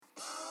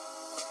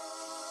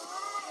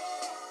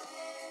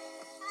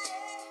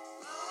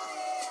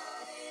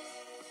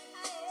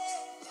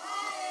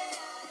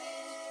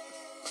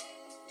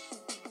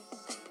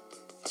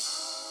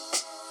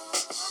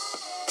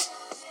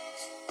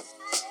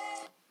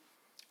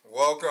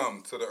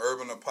Welcome to the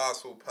Urban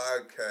Apostle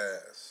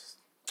Podcast.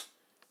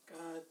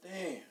 God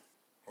damn.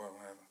 What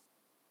happened?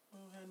 I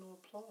don't have no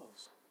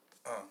applause.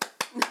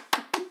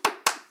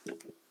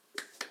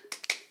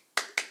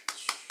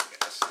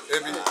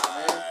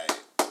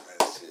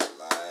 That shit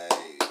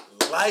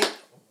light. Light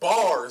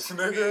bars,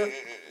 nigga.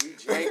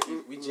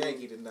 We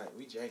janky tonight.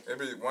 We janky.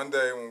 Maybe one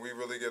day when we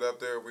really get up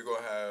there, we're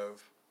going to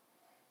have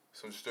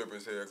some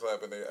strippers here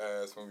clapping their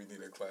ass when we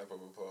need a clap of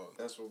applause.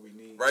 That's what we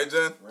need. Right,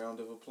 Jen? Round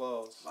of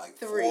applause. Like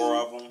 3. 4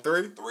 of them.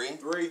 Three?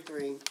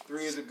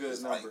 Three is a good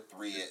It's number. like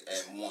 3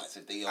 at once.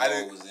 If they I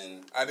all need- was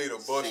in. I need a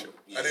bushel.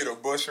 Yeah. I need a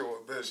bushel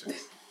of bitches.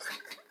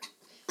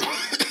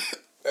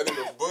 I need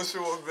a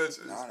bushel of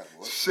bitches Not a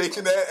bushel.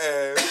 shaking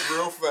that ass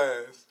real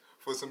fast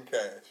for some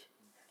cash.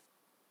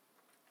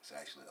 It's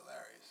actually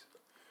hilarious.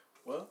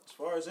 Well, as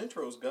far as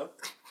intros go,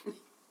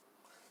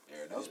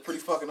 There it that was is. pretty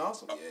fucking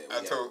awesome. Yeah, I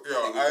think told- we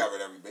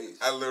covered every base.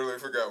 I literally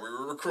forgot we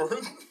were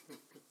recording.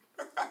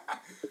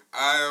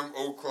 I am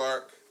O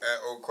Clark at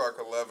O Clark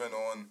 11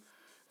 on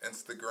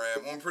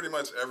Instagram, on pretty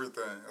much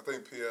everything. I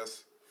think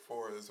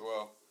PS4 as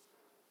well.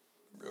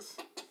 This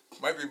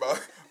might be my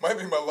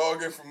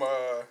login from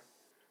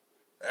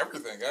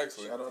everything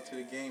actually. Shout out to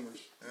the gamers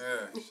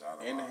Yeah, Shout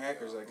out and the all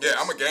hackers, I y'all. guess. yeah.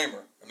 I'm a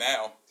gamer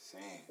now.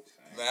 Same.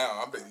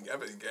 Now I've been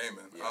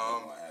gaming. Yeah,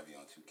 I'm gonna have you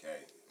on 2K.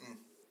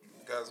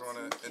 You guys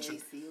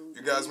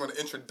want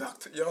to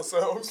introduce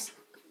yourselves?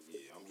 Yeah,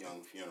 I'm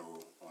Young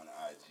Funeral on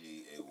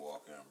IG. A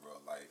Walker in real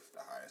life,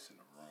 the highest in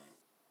the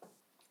room.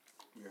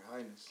 Your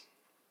Highness.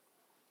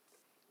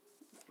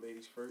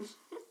 Ladies first.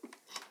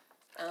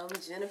 I'm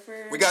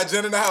Jennifer. We got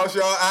Jen in the house,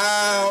 y'all.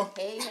 Ow,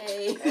 Hey.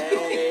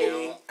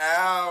 Hey.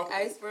 ow.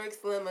 Iceberg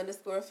Slim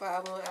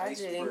 _5 on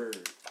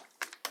IG.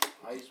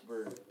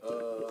 Iceberg.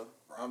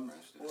 What am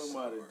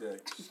I today?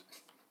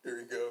 Here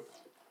we go.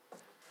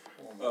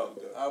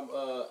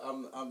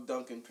 I'm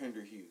Duncan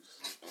Pender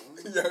Hughes.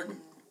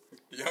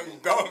 Young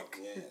Dunk.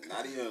 Yeah,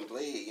 not even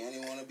Blade. You ain't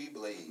even want to be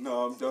Blade.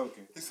 No, I'm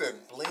Duncan. He said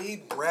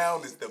Blade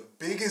Brown is the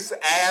biggest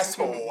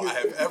asshole I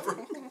have ever.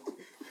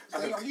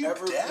 I mean, are you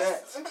Ever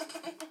deaf?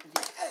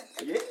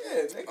 Yeah,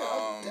 nigga,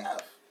 I'm deaf.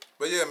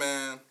 But yeah,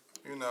 man,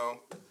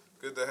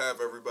 good to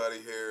have everybody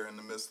here in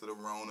the midst of the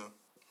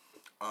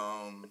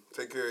Rona.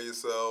 Take care of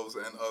yourselves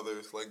and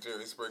others, like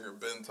Jerry Springer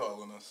been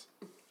telling us.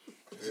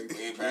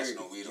 We ain't passing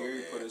no weed over Jerry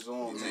here. put his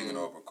own. We taking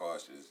all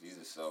precautions. These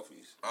are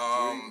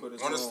selfies. put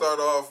his Want to own. start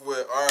off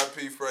with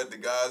R.I.P. Fred the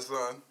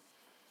Godson.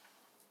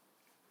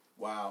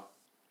 Wow.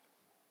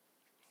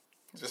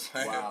 Just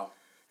saying. Wow.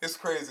 It's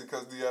crazy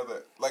because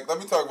let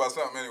me talk about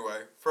something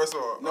anyway. First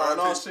of all, No, in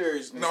all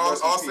seriousness.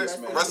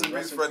 rest in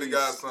peace, Fred the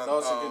Godson.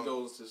 Thoughts and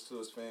condolences to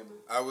his family.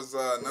 I was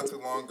not too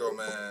long ago,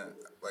 man.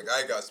 Like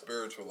I got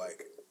spiritual,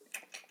 like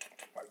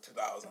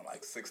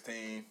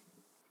 2016.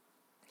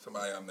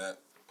 Somebody I met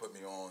put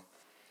me on.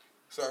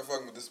 Started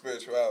fucking with the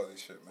spirituality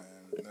shit, man.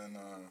 And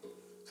then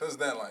since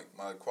then, like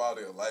my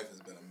quality of life has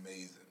been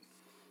amazing.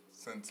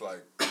 Since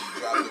like you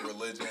drop the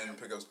religion,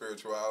 pick up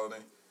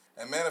spirituality,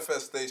 and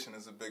manifestation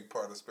is a big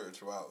part of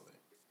spirituality.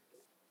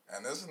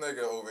 And this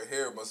nigga over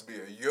here must be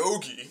a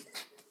yogi,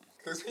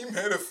 cause he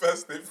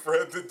manifested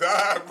Fred to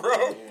die,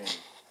 bro.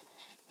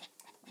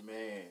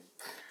 Man.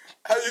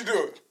 How you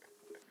doing?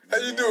 How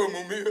you doing,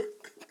 Mumia?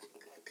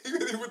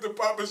 He with the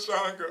Papa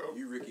Shango.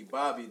 You Ricky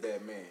Bobby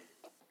that man.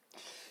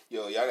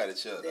 Yo, y'all gotta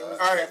chill, dog.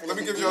 All right, let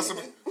me give y'all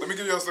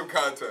some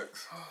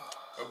context.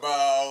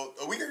 About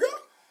a week ago,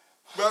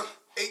 about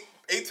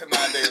eight to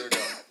 9 days ago,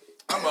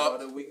 I'm up.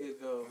 About a week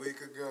ago.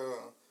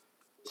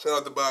 Shout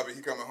out to Bobby.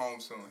 He coming home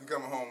soon. He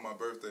coming home on my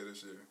birthday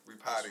this year. We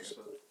pottying.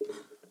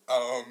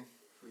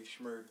 Free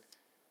schmurd.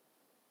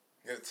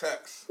 Get a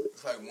text.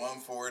 It's like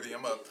 1:40.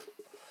 I'm up.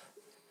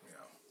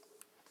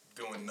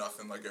 Doing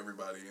nothing like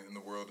everybody in the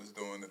world is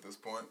doing at this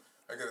point.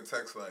 I get a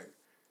text like,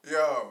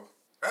 yo,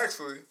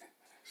 actually,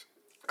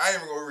 I ain't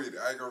even gonna read it.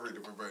 I ain't gonna read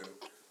it verbatim.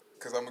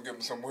 Cause I'm gonna give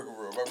him some wiggle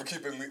room. I ain't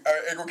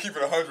gonna keep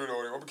it 100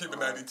 on him. I'm gonna keep it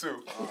 92.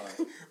 Alright.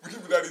 We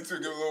keep it 92,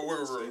 give it a little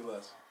wiggle Say room.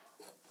 less.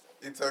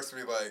 He texts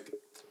me like,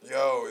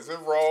 yo, is it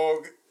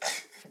wrong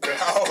that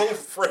how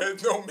Fred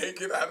don't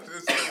make it out of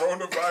this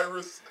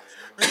coronavirus?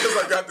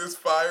 Because I got this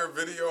fire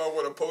video I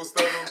want to post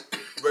of him,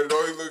 but it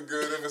only look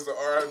good if it's an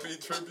R.I.P.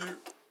 tribute.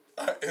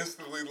 I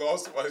instantly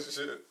lost my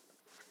shit.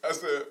 I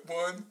said,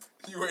 one,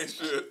 you ain't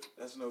shit.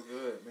 That's no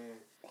good,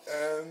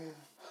 man. And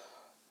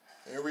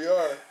here we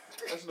are.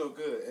 That's no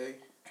good, eh?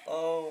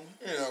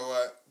 You know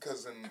what?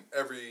 Because in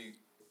every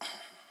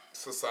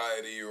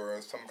society or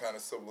some kind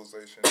of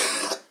civilization,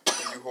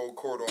 when you hold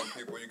court on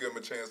people, you give them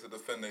a chance to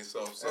defend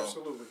themselves. So,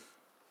 Absolutely.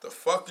 the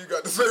fuck you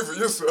got to say for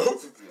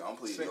yourself? Yeah, I'm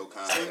pleading no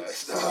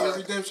contest. Sing your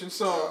redemption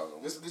song.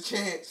 This is the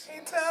chance. He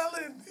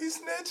telling. He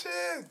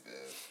snitching. Yeah.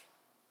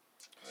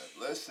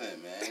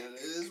 Listen, man, it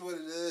is what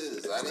it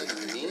is. I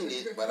didn't mean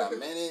it, but I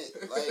meant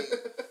it.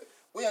 Like,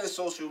 we had a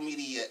social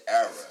media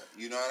era,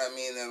 you know what I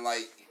mean? And,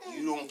 like,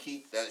 you don't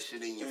keep that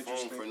shit in your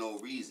phone for no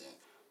reason.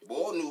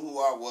 Bull knew who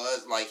I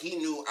was. Like, he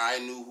knew I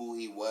knew who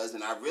he was,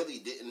 and I really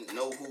didn't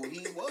know who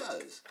he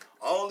was.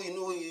 I only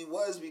knew who he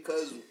was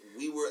because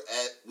we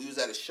was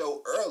at a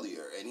show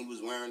earlier, and he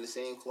was wearing the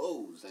same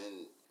clothes,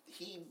 and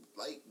he,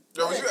 like...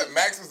 Yo, was you at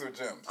Max's or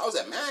Jim's? I was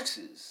at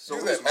Max's. So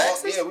you was at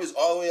Max's? Yeah, we was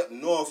all the way up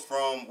north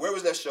from... Where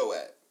was that show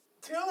at?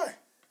 TLA.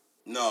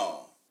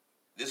 No.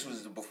 This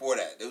was before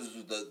that. This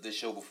was the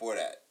show before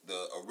that.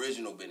 The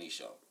original Benny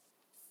show.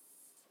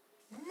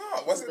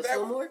 No, was it that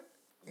one? Fillmore?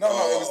 No,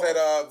 it was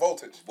that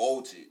Voltage.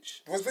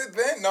 Voltage. Was it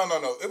then? No.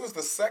 It was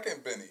the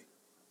second Benny.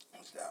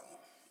 What's that one?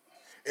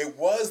 It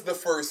was the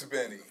first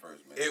Benny.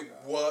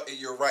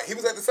 You're right. He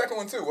was at the second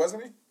one too,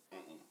 wasn't he?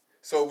 Mm-mm.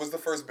 So it was the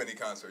first Benny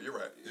concert. You're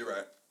right. You're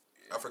right.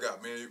 I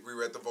forgot. Me and we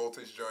were at the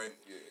Voltage joint.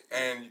 Yeah.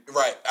 And,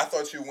 right, I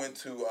thought you went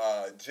to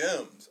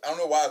Jim's. I don't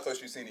know why I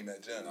thought you seen him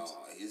at Jim's. No,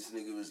 his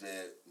nigga was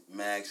at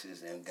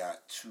Max's and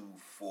got 2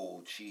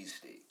 full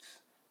cheesesteaks.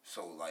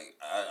 So, like,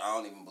 I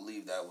don't even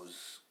believe that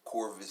was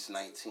Corvus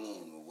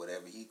 19 or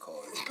whatever he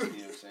called it. You know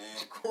what I'm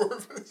saying?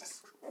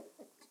 Corvus.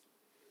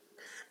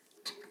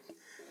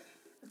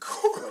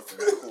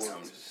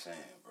 I'm just saying,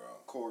 bro.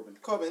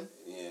 Corbin.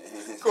 Yeah.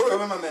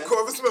 Corbin, my man.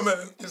 Corvus, my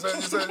man. You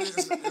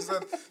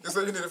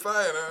said you need a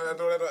fire, and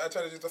I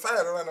tried to use the fire.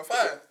 I don't have no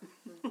fire.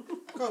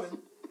 Corbin.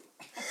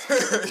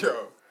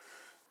 Yo,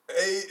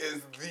 A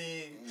is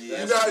the...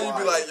 Yeah, you know how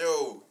you be like,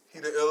 yo, he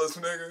the illest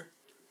nigga?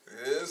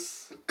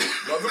 This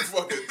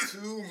motherfucker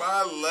to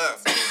my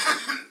left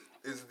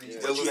is the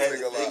illest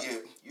nigga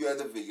alive. You had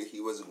to figure he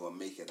wasn't going to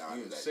make it out You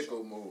of in that sicko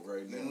show. mode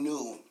right now. You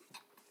knew.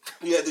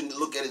 You had to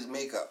look at his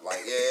makeup. Like,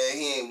 yeah,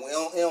 he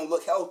don't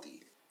look healthy.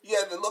 You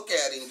had to look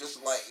at him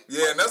just like...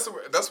 Yeah, and that's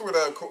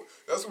where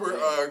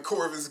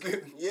Corvus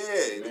getting. Yeah,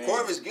 the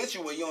Corvus get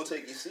you when you don't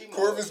take your C-Mode.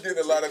 Corvus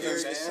getting a lot of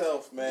his...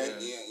 yourself, man.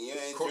 Yeah, you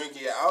ain't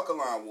drinking your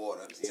alkaline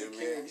water. Take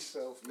care of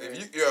yourself, man.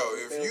 If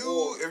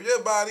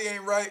your body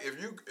ain't right,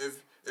 if you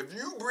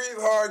breathe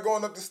hard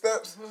going up the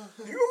steps,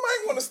 you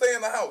might want to stay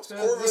in the house.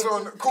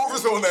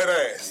 Corvus on that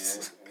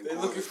ass. Yeah. They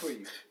looking for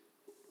you.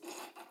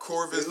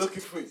 Corvus. They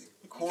looking for you.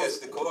 Catch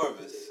the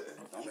Corvus.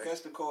 Don't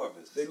catch the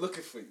Corvus. They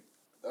looking for you.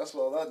 That's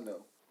all I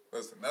know.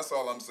 Listen, that's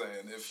all I'm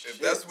saying. If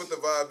that's what the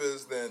vibe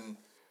is, then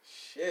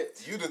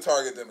shit, you the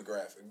target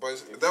demographic.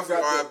 But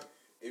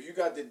if you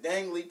got the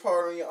dangly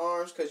part on your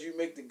arms because you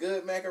make the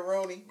good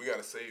macaroni, we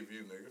gotta save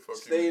you, nigga. Fuck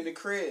you. Stay in the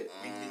crib.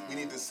 We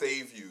need to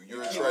save you.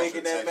 You're a keep treasure.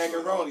 making that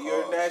macaroni.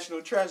 You're a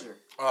national treasure.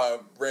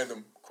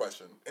 Random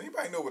question.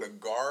 Anybody know what a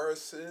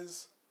garus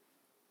is?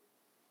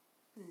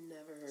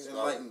 Never heard of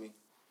Enlighten me.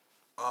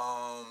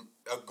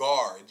 A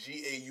gar,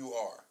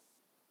 G-A-U-R.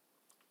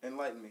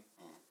 Enlighten me.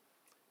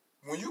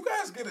 When you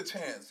guys get a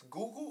chance,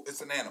 Google,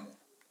 it's an animal.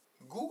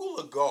 Google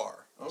a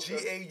gar, Okay.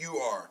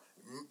 G-A-U-R.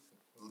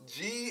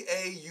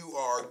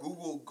 G-A-U-R,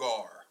 Google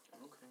gar.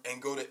 Okay.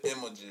 And go to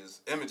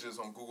images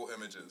on Google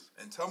Images.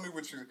 And tell me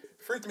what you,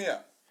 freaked me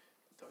out.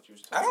 Thought you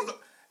was I don't know.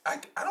 I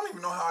don't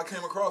even know how I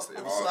came across it.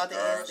 It was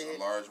a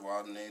large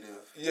wild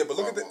native. Yeah, but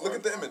look at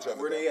the image of it.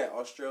 Where they at?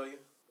 Australia?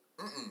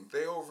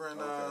 They over in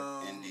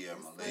India,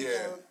 Malaysia.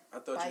 Yeah. I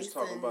thought you was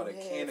talking about a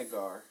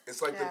canagar.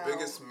 It's like the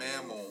biggest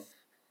mammal.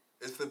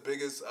 It's the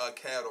biggest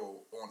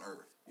cattle on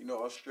Earth. You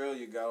know,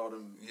 Australia got all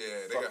them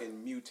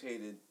fucking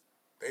mutated.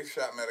 They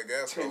shot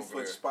Madagascar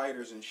 10-foot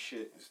spiders and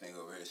shit. This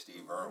nigga over here,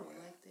 Steve Irwin.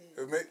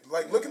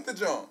 Look at the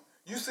John.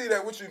 You see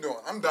that? What you doing?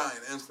 I'm dying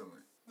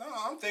instantly. No,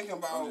 I'm thinking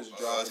about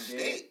a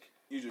steak.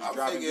 You just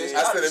dropping dead.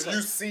 I said if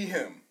you see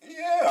him.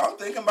 Yeah, I'm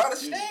thinking about a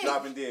steak. You just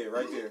dropping dead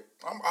right there.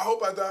 I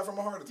hope I die from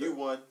a heart attack. You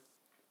won.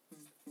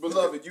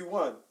 Beloved, you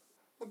won.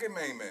 Look at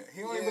Main Man.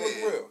 He don't even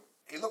look real.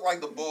 He looked like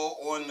the bull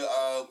on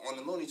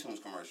the Looney Tunes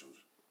commercials.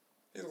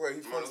 He look like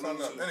he fucked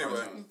something up.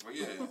 Anyway.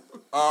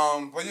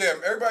 But yeah.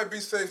 Everybody be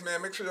safe,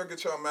 man. Make sure y'all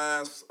get y'all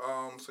masks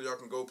so y'all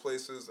can go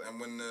places. And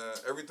when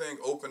everything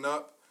open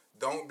up,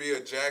 don't be a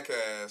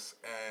jackass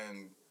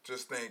and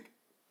just think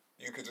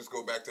you could just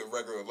go back to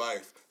regular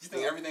life. You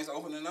think everything's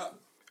opening up?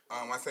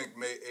 I think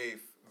May 8th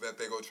that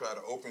they go try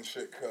to open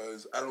shit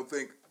because I don't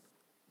think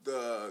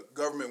the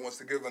government wants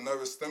to give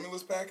another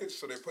stimulus package,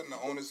 so they're putting the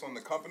onus on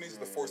the companies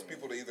to force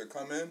people to either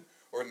come in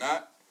or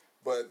not,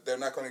 but they're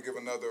not going to give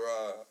another,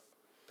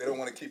 they don't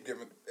want to keep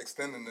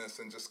extending this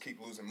and just keep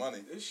losing money.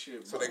 This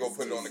shit, so they go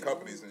put it on the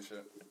companies and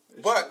shit.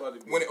 But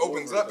when it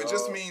opens up, it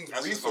just means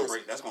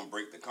resources. That's going to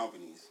break the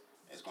companies.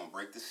 It's going to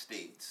break the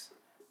states.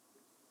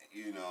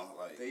 You know,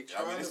 like,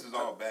 this is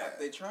all bad.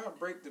 They trying to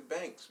break the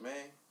banks,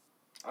 man.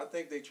 I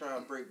think they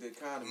trying to break the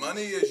economy.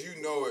 Money as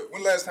you know it.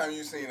 When last time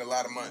you seen a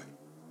lot of money?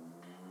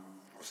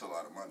 What's a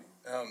lot of money?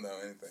 I don't know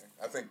anything.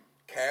 I think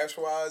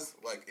cash-wise,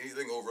 like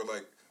anything over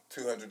like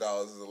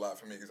 $200 is a lot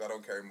for me because I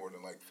don't carry more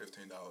than like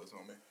 $15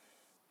 on me.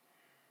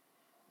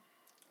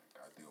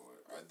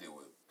 I deal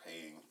with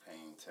paying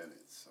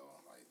tenants, so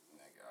like,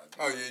 nigga.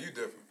 Oh yeah, you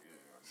different.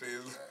 Yeah,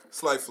 see,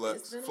 slight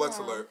flex, flex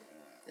alert.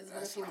 It's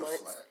been a few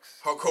months.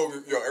 Hulk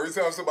Hogan, every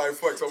time somebody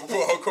flex, I'm gonna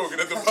put Hulk Hogan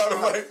at the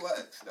bottom. Like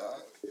flex,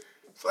 dog.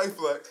 Slight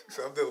flex.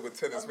 So I'm dealing with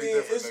tenants. I We mean,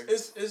 different,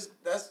 nigga. it's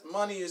that's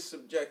money is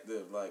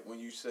subjective. Like when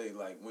you say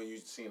like when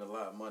you've seen a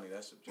lot of money,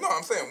 that's subjective. No,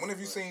 I'm saying, when have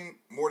you seen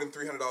more than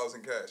 $300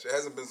 in cash? It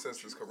hasn't been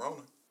since this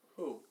corona.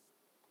 Who?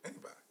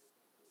 Anybody.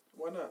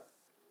 Why not?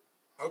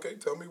 Okay,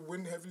 tell me,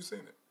 when have you seen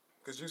it?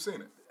 Because you've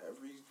seen it.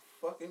 Every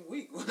fucking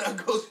week when I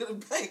go to the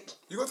bank.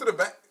 You go to the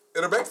bank?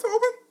 Are the banks still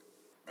open?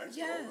 Bank's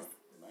Yes. over.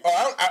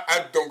 Oh,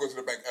 I don't go to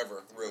the bank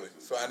ever, really.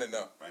 So I didn't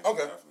know. Bank's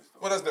Okay. definitely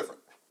still Well, that's different.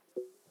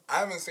 I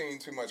haven't seen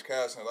too much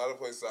cash. In a lot of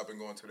places I've been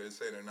going to, they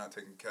say they're not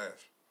taking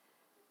cash.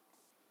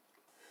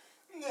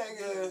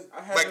 Nigga.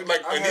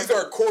 And these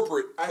are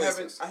corporate I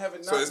places.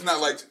 haven't So not it's not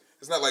used like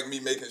it's not like me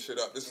making shit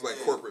up. This is like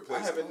corporate I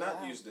places. haven't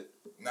not used it.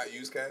 Not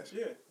use cash?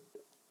 Yeah.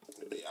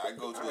 I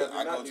go to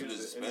the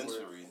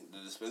dispensary. The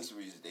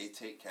dispensaries, they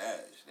take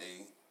cash.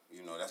 They,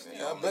 that's the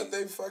Yeah, I only. bet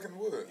they fucking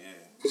would.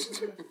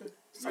 Yeah.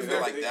 I Yeah,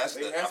 feel like they- that's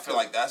they the. have I feel to.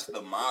 like that's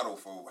the model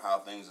for how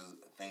things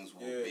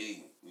will Yeah.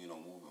 be. Moving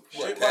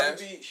What,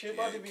 forward. Shit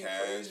about to be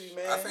cash. crazy,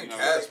 man. I think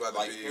cash about to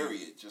like be.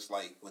 period. Just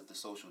like with the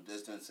social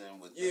distancing,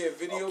 with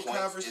video it's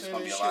conferencing gonna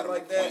and be a shit lot of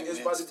like that is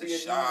about to appointments be a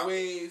shop, new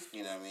wave.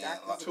 You know what I mean?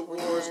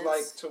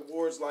 Doctors'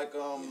 Towards like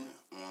online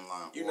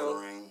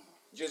ordering.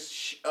 just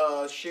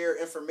share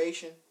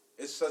information.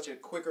 It's such a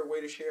quicker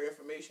way to share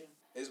information.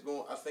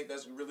 I think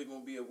that's really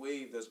going to be a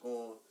wave that's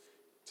going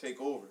to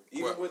take over.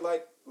 Even with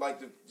the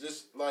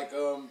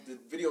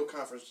video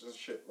conference and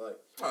shit. Like,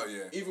 Oh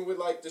yeah. even with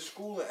like the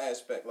schooling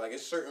aspect, like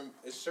it's certain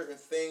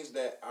things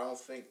that I don't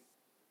think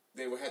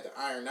they would have to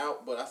iron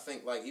out. But I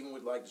think like even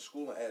with like the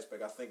schooling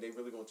aspect, I think they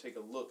really going to take a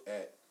look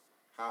at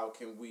how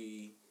can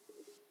we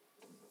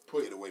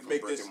Get away from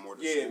brick and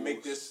mortar schools.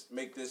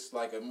 make this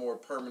like a more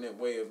permanent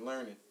way of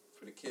learning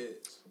for the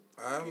kids.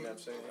 You know what I'm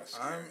saying?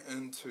 I'm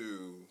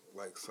into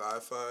like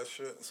sci-fi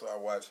shit, so I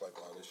watch like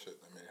a lot of shit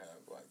that may have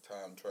like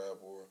time travel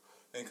or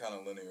any kind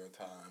of linear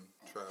time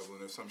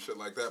traveling or some shit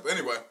like that. But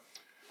anyway,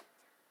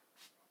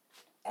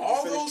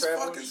 all those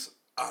fucking.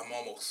 I'm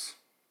almost.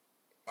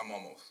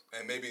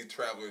 And maybe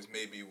Travelers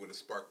would have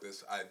sparked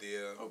this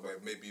idea, or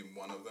maybe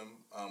one of them.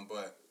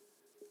 But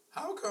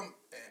how come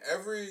in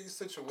every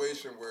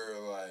situation where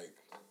like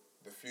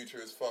the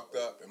future is fucked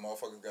up and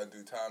motherfuckers got to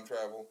do time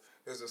travel,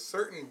 there's a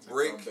certain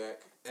break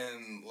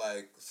in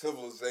like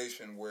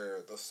civilization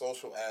where the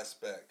social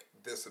aspect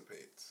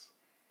dissipates,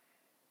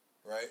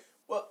 right?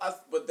 Well,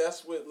 but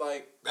that's what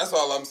like. That's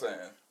all I'm saying.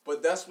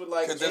 But that's what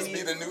like. Could this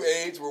be the new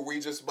age where we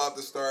just about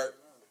to start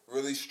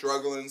really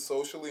struggling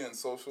socially, and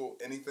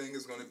anything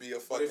is going to be a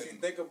fucking. But if you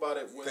think about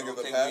it,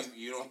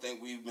 You don't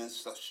think we've been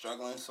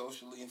struggling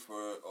socially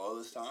for all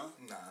this time?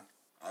 Nah.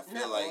 I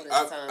feel like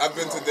I've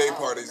been to day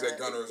parties at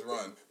Gunner's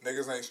Run.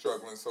 Niggas ain't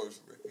struggling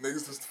socially.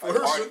 Niggas just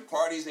flourishing.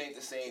 Parties ain't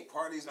the same.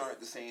 Parties aren't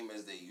the same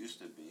as they used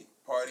to be.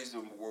 Parties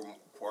are more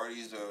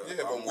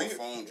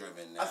phone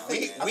driven now. I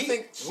think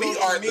we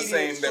aren't the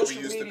same that we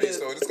used to be.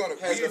 So it's gonna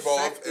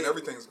evolve, and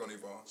everything's gonna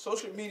evolve.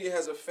 Social media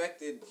has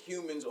affected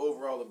humans'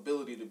 overall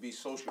ability to be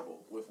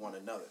sociable with one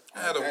another.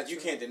 You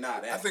can't deny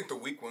that. I think the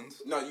weak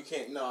ones. No, you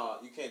can't. No,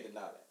 you can't deny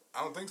that.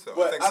 I don't think so.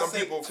 But I think some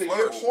people to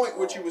flourish. your point,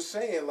 what you were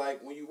saying,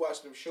 like when you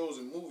watch them shows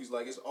and movies,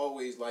 like it's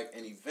always like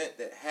an event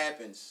that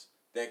happens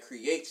that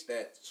creates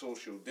that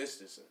social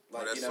distancing.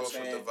 Like that you know what I'm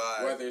social saying?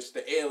 divide. Whether it's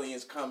the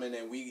aliens coming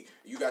and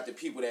you got the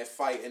people that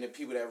fight and the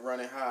people that run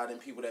and hide and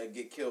people that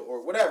get killed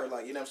or whatever.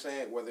 Like you know what I'm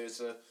saying? Whether it's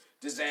a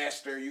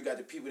disaster, you got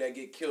the people that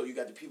get killed, you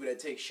got the people that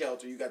take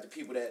shelter, you got the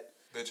people that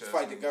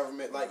fight the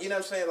government. Like you know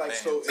what I'm saying? Like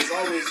so it's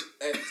always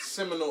a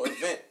seminal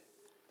event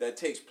that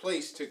takes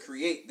place to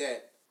create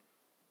that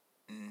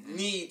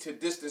need to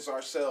distance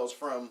ourselves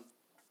from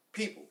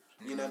people.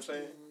 You know what I'm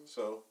saying?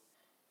 So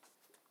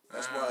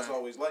that's why it's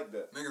always like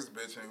that. Niggas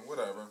bitching,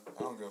 whatever.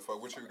 I don't give a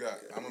fuck. What you got?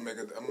 I'm gonna make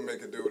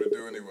it do what it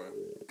do anyway.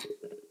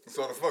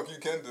 So the fuck you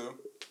can do.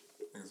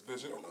 Niggas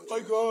bitching. Oh my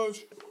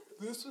gosh,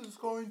 this is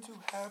going to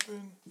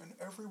happen, and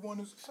everyone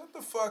is. Shut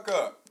the fuck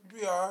up.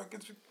 You be alright.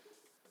 Get you.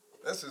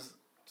 That's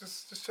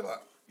just chill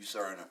out. You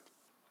sir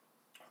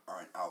are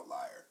an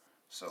outlier.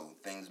 So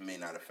things may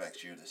not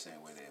affect you the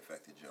same way they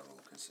affected general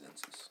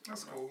consensus.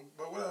 That's cool,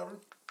 but whatever.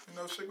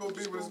 Shit gonna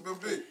be what it's gonna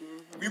be.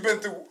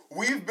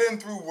 We've been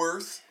through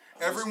worse.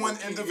 Everyone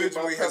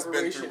individually has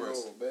been through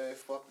worse. Man,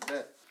 fuck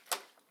that.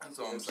 That's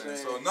all I'm saying.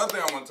 So another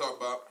thing I want to talk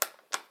about.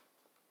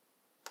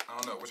 I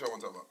don't know. What y'all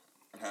want to talk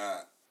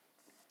about?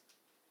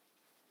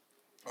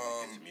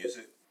 It's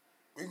music.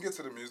 We can get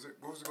to the music.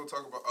 What was we gonna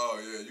talk about? Oh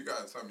yeah, you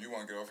got something you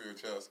want to get off your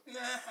chest. Nah,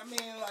 I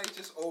mean like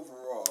just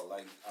overall.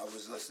 Like I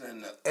was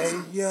listening to. Hey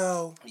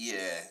yo.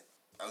 Yeah,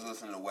 I was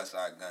listening to West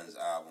Side Gun's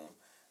album,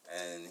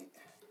 and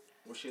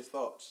what's your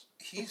thoughts?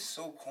 He's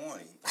so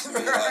corny.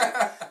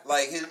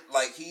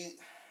 He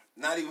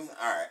not even.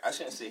 All right, I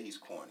shouldn't say he's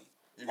corny.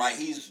 Like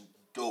he's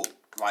dope.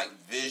 Like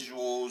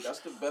visuals. That's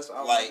the best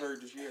album I've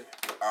heard this year.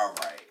 All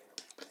right,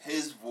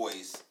 his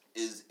voice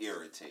is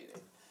irritating.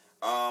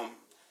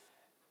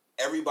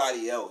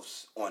 Everybody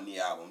else on the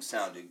album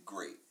sounded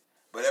great.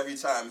 But every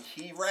time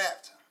he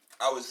rapped,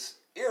 I was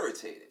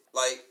irritated.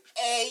 Like,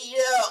 hey,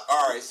 yeah.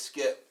 All right,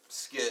 skip.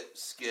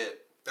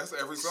 That's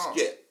every song.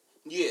 Skip.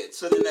 Yeah,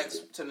 to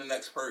the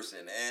next person,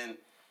 and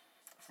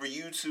for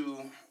you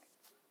to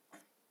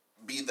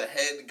be the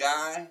head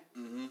guy,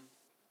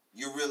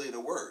 you're really the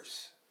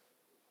worst.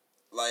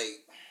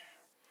 Like,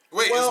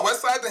 wait, is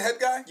Westside the head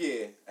guy?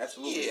 Yeah,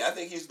 absolutely. Yeah, I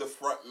think he's the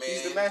front man.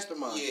 He's the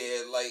mastermind.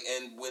 Yeah, like,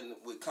 and when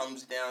it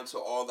comes down to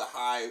all the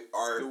high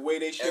art, the way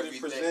they should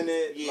have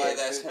presented, yeah, like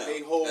that's him.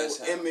 They whole that's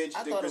him. image,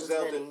 I the thought it was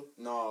Griselda. Benny.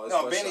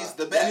 No, Benny's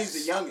the best. Benny's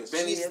the youngest.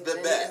 Benny's Yeah, the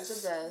Benny best.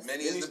 is the best.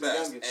 Benny Benny's is the the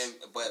best.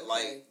 youngest. But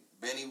like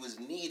Benny was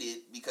needed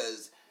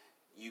because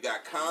you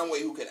got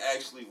Conway who can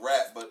actually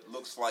rap but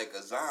looks like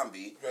a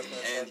zombie,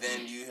 and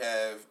then you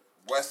have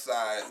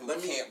Westside who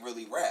can't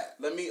really rap.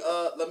 Let me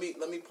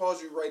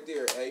pause you right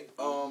there,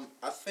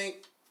 I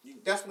think you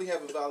definitely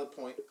have a valid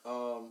point.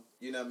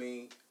 You know what I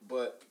mean?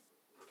 But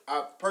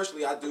I fucks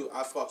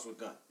with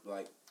Gun.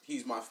 Like,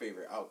 he's my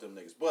favorite out them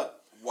niggas.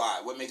 But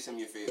why? What makes him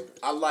your favorite?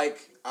 I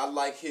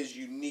like his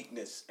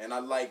uniqueness, and I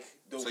like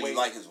the way. So you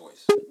like his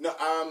voice? No,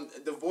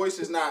 the voice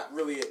is not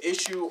really an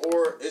issue,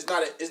 or it's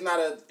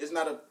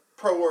not a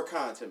pro or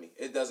con to me.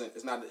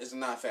 It's a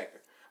non-factor.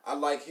 I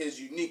like his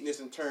uniqueness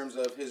in terms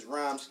of his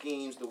rhyme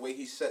schemes, the way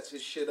he sets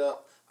his shit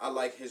up. I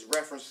like his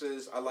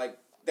references. I like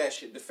that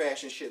shit, the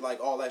fashion shit, like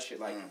all that shit.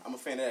 Like, I'm a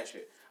fan of that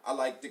shit. I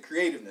like the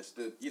creativeness.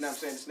 You know what I'm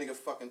saying? This nigga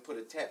fucking put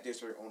a tap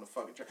dancer on the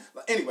fucking track.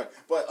 Like, anyway,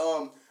 but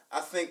I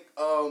think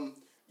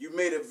you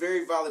made a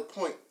very valid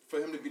point for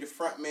him to be the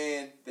front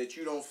man. That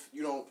you don't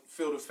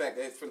feel the fact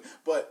that.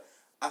 But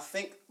I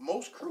think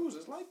most crews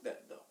is like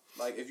that though.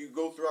 Like, if you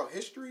go throughout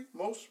history,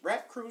 most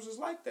rap crews is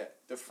like that.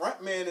 The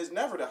front man is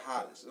never the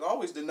hottest. It's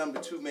always the number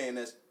 2 man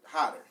that's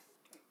hotter.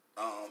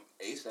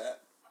 ASAP.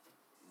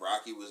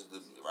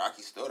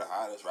 Rocky's still the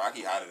hottest.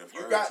 Rocky hotter than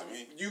Ferg to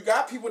me. You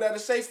got people that'll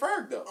say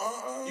Ferg though.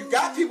 You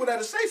got people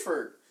that'll say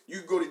Ferg.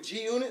 You go to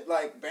G Unit,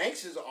 like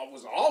Banks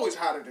was always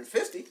hotter than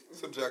 50.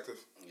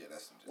 Subjective. Yeah,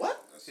 that's subjective.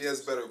 What? He has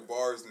better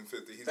bars than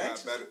 50. He's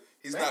Banks not better.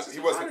 He's Banks not. is He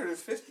wasn't hotter than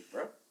 50,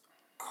 bro.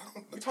 I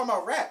don't. We talking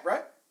about rap,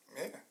 right?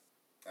 Yeah.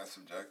 That's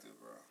subjective,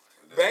 bro.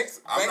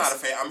 I'm not a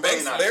fan. I'm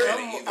really not a fan of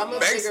either. I'm a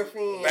bigger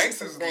fan. Banks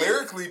is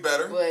lyrically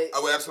better. But I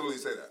would absolutely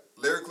say that.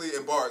 Lyrically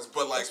in bars,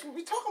 but like. That's what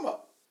we talking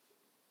about.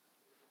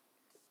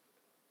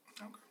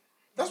 Okay.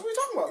 That's what we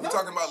talking about. We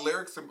talking about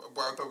lyrics and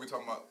I thought we were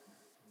talking about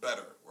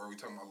better, or are we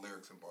talking about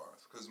lyrics and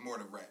bars? Because it's more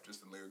than rap, just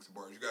the lyrics and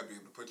bars. You gotta be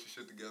able to put your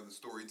shit together,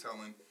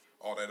 storytelling,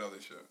 all that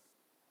other shit.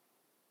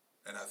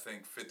 And I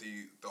think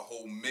 50, the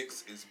whole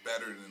mix is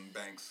better than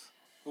Banks.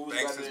 Who was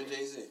Banks better than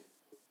Jay-Z?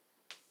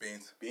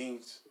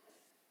 Beans.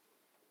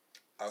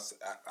 I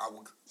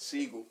would.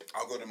 Siegel.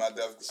 I'll go to my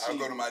death. I'll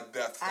go to my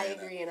death. I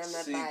agree, and I'm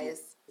not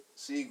biased.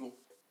 Siegel.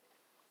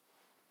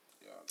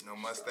 No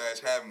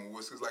mustache having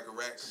whiskers like a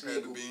rat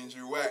compared to Beans,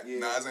 you whack. Yeah.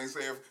 Nas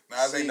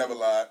ain't never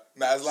lied.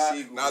 Nas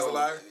lied. Nas a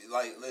liar.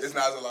 Like, listen, It's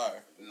Nas a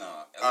liar. No, You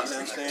know what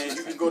I'm saying?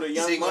 You can go to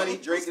Young Money.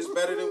 Drake is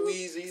better than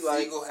Weezy.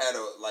 Like, Siegel had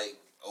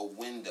a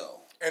window.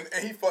 And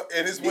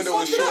his window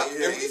was short.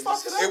 He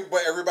fucked it up.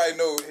 But everybody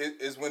know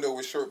his window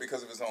was short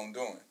because of his own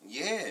doing.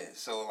 Yeah,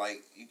 so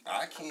like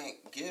I can't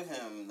give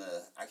him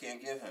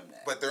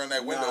that. But during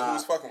that window, who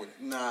was fucking with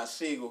him? Nah,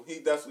 Siegel.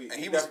 He definitely.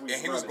 And he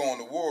was going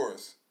to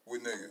wars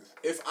with niggas.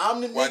 If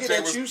I'm the nigga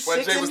that you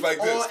sicking like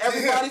on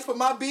everybody for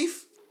my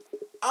beef,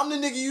 I'm the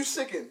nigga you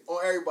sicking on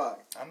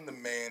everybody. I'm the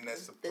man that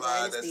The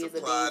supplied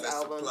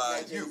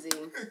you.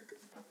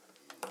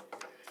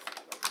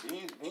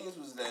 Beans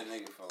was that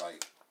nigga for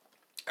like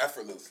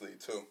effortlessly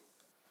too.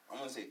 I'm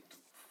gonna say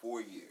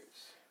 4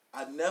 years.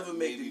 I never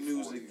make Maybe the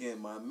news 4 years. again.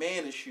 My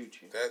man will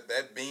shoot you.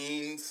 That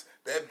Beans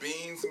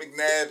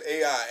McNabb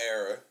AI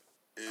era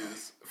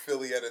is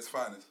Philly at its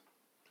finest.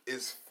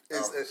 Is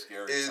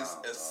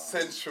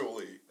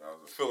essentially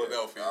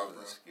Philadelphia. That was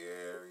a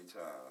scary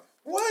time.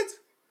 What?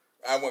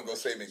 I wasn't gonna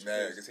say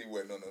McNabb because he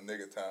wasn't on no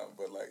nigga time,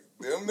 but like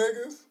them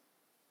niggas.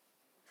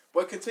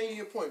 But continue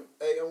your point.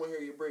 Hey, I want to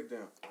hear your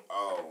breakdown.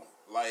 Oh,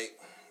 like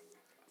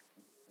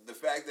the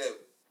fact that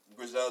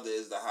Griselda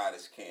is the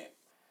hottest camp.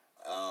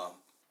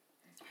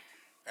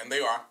 And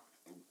they are.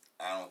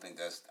 I don't think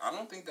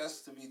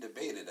that's to be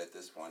debated at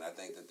this point. I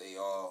think that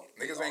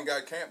niggas ain't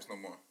got camps no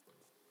more.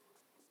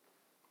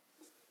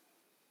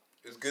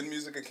 Is good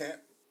music a camp?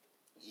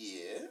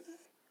 Yeah,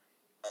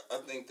 I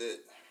think that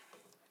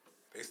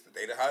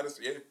they the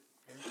hottest. Yeah.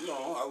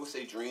 No, I would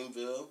say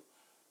Dreamville.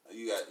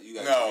 You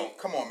got. No,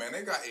 come on, man.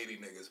 They got 80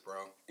 niggas,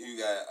 bro. You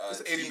got.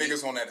 There's 80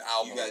 niggas on that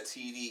album. You got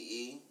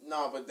TDE.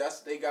 No, but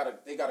they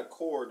got a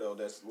core though.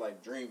 That's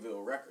like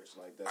Dreamville Records.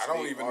 Like that's. I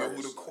don't even know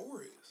who the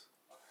core is.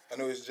 I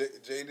know it's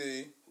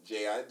JD. JID.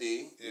 Yeah,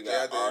 You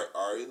got JID.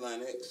 Ari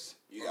Lennox.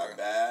 You got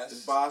Bass.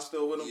 Is Boss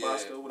still with him? Yeah,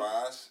 Boss still with him?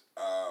 Boss.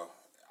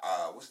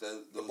 What's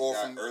that? The boy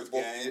guy, from Earth the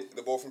Gang. boy,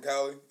 the boy from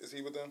Cali. Is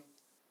he with them?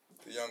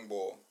 The young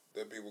boy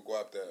that people go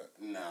up there.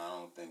 Nah, I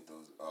don't think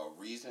those.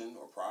 Reason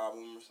or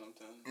Problem or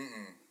something.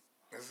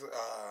 It's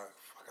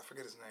fuck, I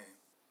forget his name.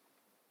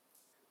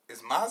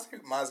 Is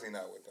Mozzie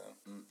not with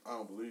them? I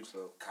don't believe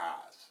so.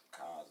 Kaz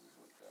is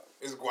with them.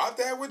 Is Guap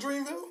Dad with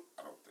Dreamville?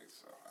 I don't think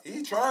so.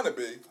 He trying to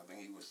be. I think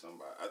he was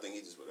somebody. I think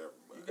he just with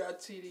everybody. got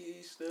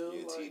TDE still.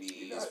 Yeah, like,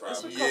 TDE is it's a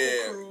probably...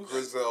 couple crews.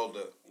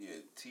 Griselda. Yeah,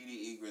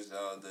 TDE,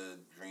 Griselda,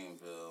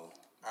 Dreamville.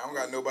 I don't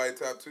got nobody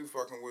top 2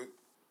 fucking with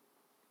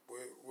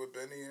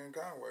Benny and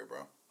Conway,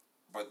 bro.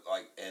 But,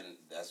 like, and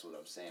that's what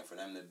I'm saying. For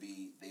them to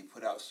be... They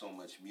put out so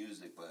much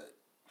music, but...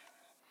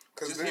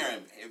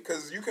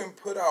 Because you can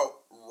put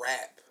out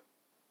rap.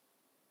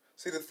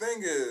 See, the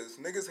thing is,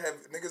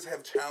 niggas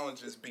have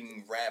challenges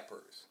being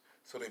rappers,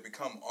 so they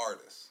become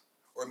artists.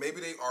 Or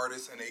maybe they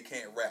artists and they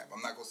can't rap.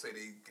 I'm not gonna say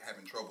they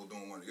having trouble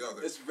doing one or the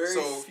other. It's very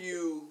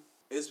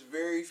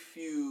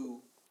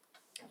few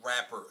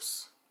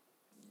rappers.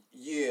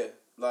 Yeah,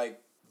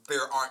 like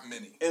there aren't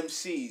many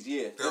MCs.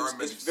 Yeah, there aren't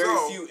many. It's very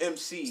few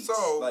MCs.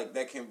 So like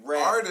that can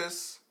rap.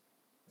 Artists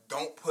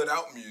don't put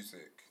out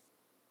music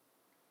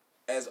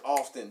as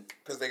often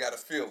because they gotta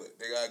feel it.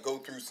 They gotta go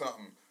through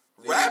something.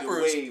 They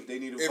Rappers, need a wave. They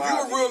need a if vibe,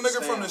 you a real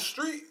nigga from the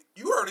street,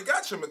 you already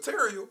got your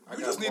material.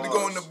 You just need to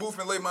go in the booth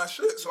and lay my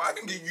shit, so I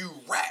can give you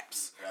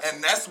raps,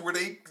 and that's why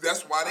they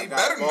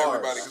better than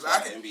everybody. Because I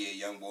can NBA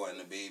YoungBoy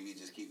and the Baby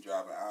just keep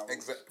dropping albums.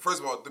 Exactly.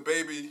 First of all, the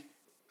Baby,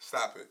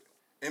 stop it.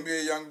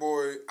 NBA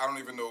YoungBoy, I don't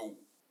even know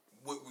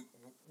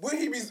what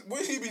he be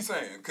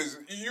saying. Because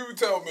you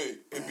tell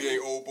me, NBA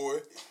old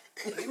boy.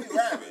 He be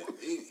rapping.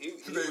 He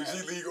G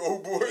League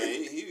old boy.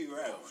 Yeah, he be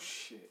rapping. Oh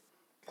shit.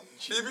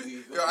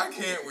 Yo, I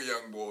can't with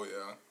YoungBoy,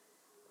 yo.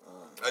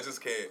 I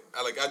just can't.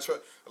 I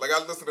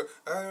listen to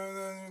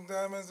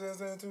Diamonds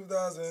in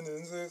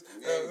 2006.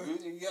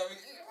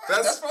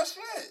 That's my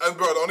shit.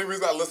 Bro, the only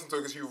reason I listen to it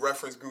is because you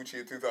referenced Gucci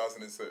in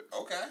 2006.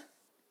 Okay.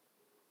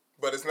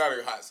 But it's not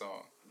a hot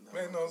song.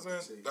 Make no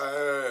sense.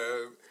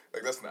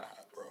 Like that's not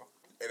hot, bro.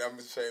 And I'm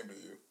ashamed of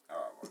you.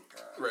 Oh my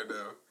god. Right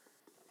now.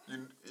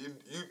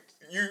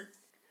 You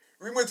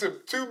we went to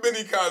 2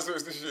 mini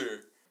concerts this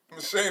year. I'm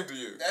ashamed of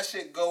you. That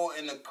shit go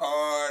in the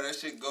car. That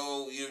shit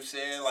go, you know what I'm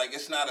saying? Like,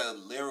 it's not a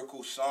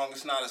lyrical song.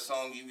 It's not a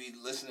song you be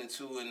listening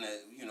to in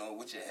the,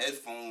 with your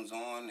headphones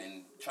on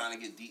and trying to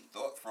get deep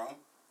thought from.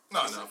 No,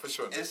 for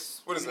sure.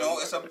 It's, what is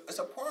it's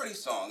a party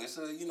song. It's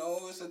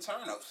a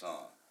turn-up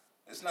song.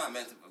 It's not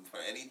meant for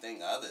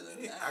anything other than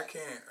that. I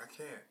can't.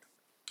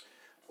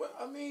 Well,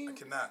 I mean... I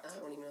cannot. I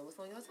don't even know what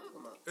song y'all talking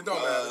about. It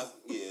don't matter.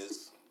 Yeah,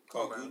 it's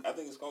called I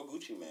think it's called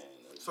Gucci Man.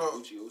 So,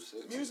 Gucci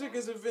 06. Music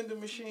is a vending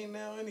machine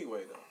now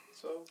anyway, though.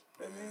 So,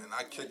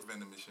 I kick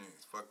vending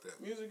machines. Fuck that.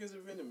 Music is a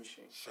vending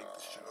machine. Shake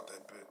the shit out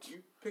that bitch.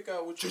 You pick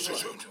out what you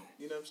want.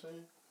 You know what I'm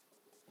saying?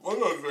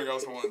 One other thing I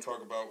also want to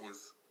talk about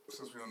was,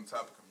 since we're on the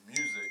topic of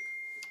music.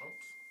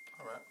 Oops.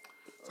 All right.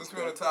 Since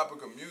we're on the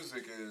topic of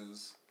music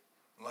is,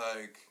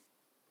 like,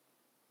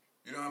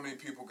 you know how many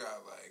people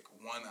got, like,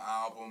 one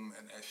album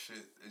and that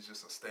shit is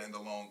just a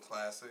standalone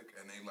classic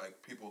and they,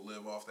 like, people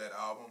live off that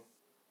album?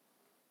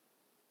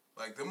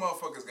 Like, them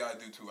motherfuckers gotta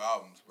do 2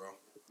 albums, bro.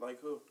 Like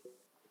who?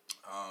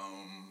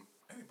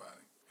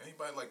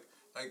 Anybody, like,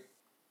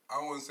 I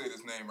don't want to say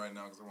this name right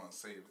now because I want to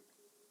save it.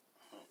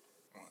 I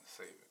want to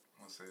say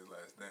his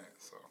last dance,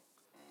 so.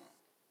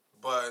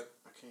 But.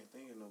 I can't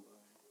think of nobody.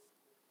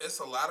 It's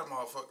a lot of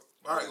motherfuckers.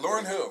 All right,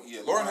 Lauryn Hill.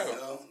 Yeah, Lauryn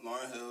Hill.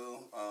 Lauryn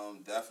Hill,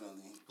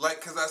 definitely.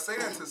 Like, because I say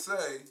that to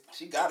say.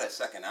 She got a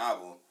second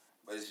album,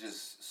 but it's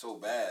just so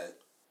bad.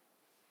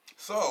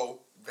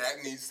 So,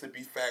 that needs to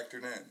be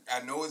factored in.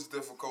 I know it's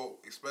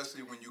difficult,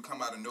 especially when you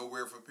come out of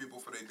nowhere for people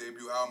for their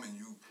debut album and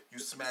you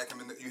smack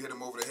them, you hit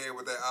them over the head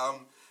with that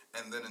album,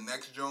 and then the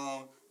next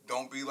joint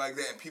don't be like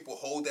that, and people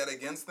hold that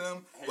against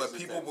them. But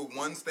people with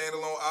one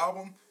standalone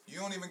album, you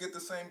don't even get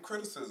the same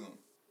criticism.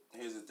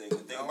 Here's the thing. The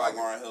thing about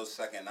Lauryn Hill's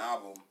second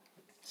album,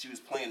 she was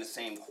playing the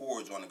same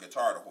chords on the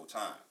guitar the whole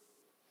time.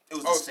 It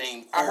was the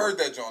same chord. I heard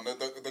that, John. Was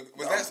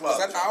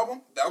that the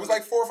album? That was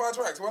like 4 or 5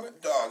 tracks, wasn't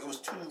it? Dog, it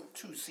was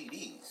two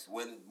CDs.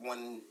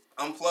 When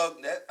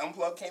Unplugged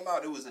came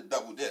out, it was a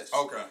double disc.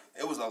 Okay.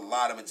 It was a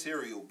lot of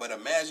material. But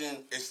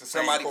imagine it's the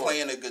same somebody chord.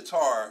 playing a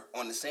guitar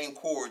on the same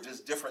chord,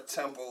 just different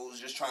tempos,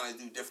 just trying to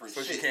do different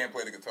shit. So she can't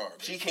play the guitar.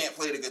 She can't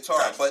play the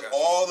guitar. But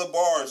all the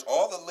bars,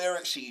 all the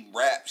lyrics, she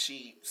rapped,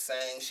 she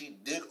sang, she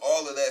did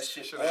all of that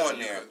shit on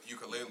there.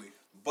 Ukulele.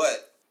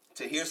 But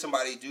to hear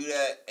somebody do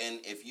that,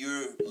 and if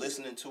you're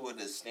listening to it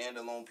as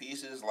standalone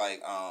pieces,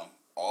 like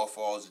All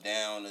Falls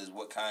Down is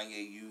what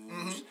Kanye used.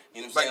 Mm-hmm.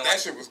 You know what I'm saying? Like, that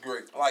shit was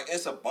great. Like,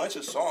 it's a bunch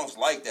of songs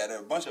like that. There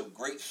are a bunch of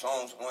great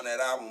songs on that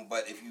album,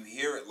 but if you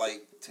hear it,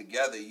 like,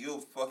 together,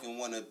 you'll fucking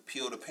want to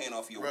peel the paint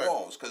off your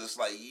walls. Because it's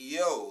like,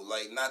 yo,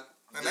 like, not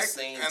the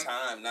same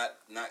time, not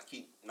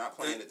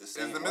playing it the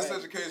same way. Is the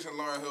Miseducation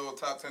Lauryn Hill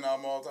top 10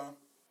 album all time?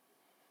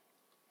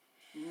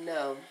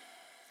 No.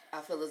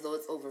 I feel as though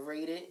it's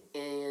overrated,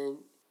 and...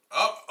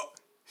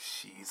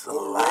 She's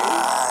alive.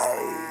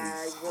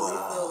 I really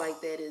feel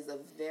like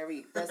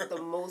that's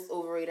the most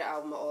overrated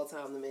album of all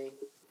time to me.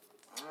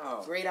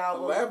 Wow. Great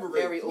album,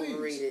 very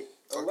overrated.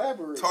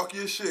 Elaborate. Talk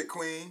your shit,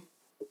 Queen.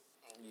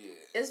 Yeah.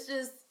 It's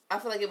just, I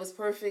feel like it was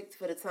perfect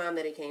for the time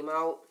that it came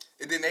out.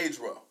 It didn't age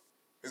well.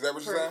 Is that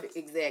what you're saying?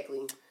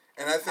 Exactly.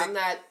 And I think... I'm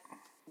not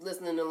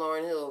listening to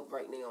Lauryn Hill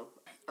right now.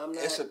 I'm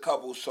not. It's a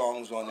couple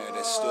songs on there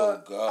that still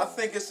go. I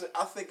think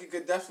it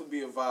could definitely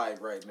be a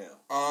vibe right now.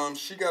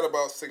 She got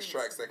about 6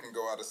 tracks that can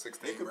go out of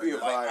 16. It could right be a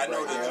now. vibe. I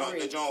know right now.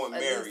 the joint with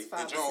At Mary. least The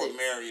 5 or joint with 6.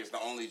 Mary is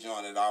the only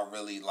joint that I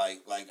really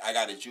like. Like I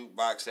got a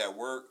jukebox at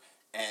work,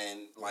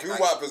 and like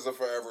Doo-wop is a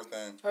forever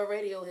thing. Her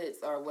radio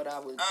hits are what I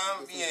would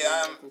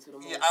listen to the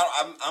most.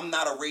 I'm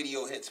not a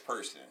radio hits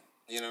person.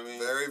 You know what I mean?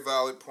 Very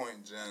valid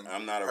point, Jen.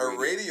 I'm not a Her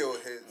radio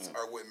hits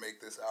are what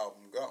make this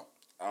album go.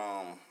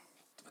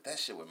 But that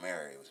shit with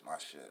Mary was my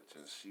shit.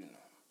 Just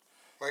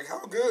Like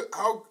how good?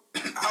 How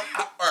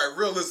all right?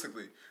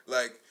 Realistically,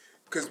 like,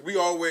 because we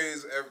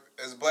always,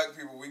 as black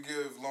people, we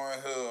give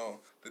Lauryn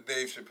Hill the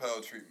Dave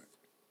Chappelle treatment.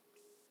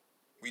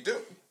 We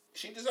do.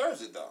 She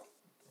deserves it though.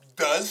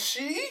 Does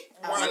she?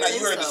 Why not?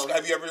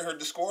 Have you ever heard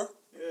the score?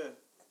 Yeah.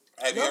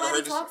 Have you ever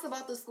Nobody heard talks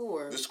about the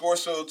score. The score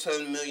sold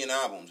 10 million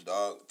albums,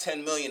 dog.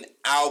 10 million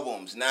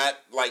albums, not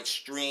like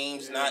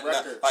streams, not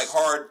like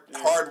hard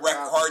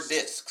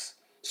discs.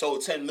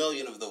 Sold 10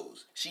 million of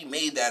those. She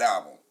made that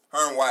album.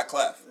 Her and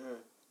Wyclef. Yeah.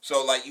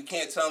 So like you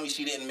can't tell me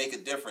she didn't make a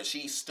difference.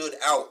 She stood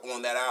out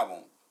on that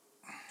album.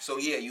 So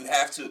yeah, you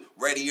have to.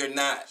 Ready or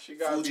Not. She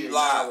gotta Fuji be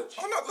Live. acknowledged.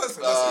 Oh no!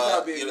 Listen.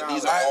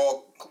 These are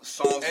all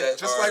songs and that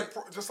just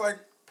like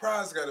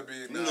Prize got to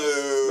be acknowledged.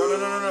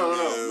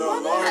 No.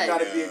 Lauren got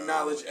to be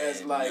acknowledged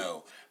as like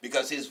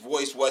because his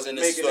voice wasn't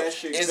making that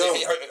shit go.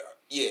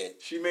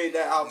 She made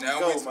that album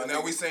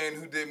Now we saying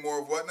who did more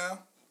of what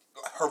now?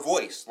 Her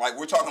voice. Like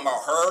we're talking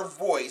about her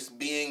voice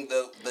being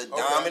the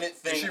dominant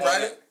thing. Did she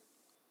write it?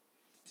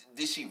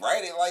 Did she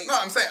write it? Like no,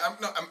 I'm saying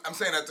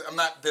that I'm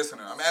not dissing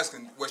her. I'm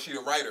asking, was she the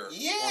writer?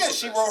 Yeah,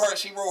 she wrote her.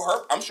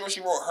 I'm sure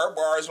she wrote her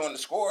bars on the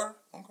score.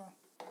 Okay,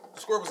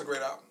 the score was a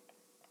great album.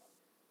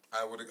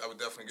 I would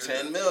definitely give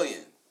 10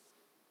 million.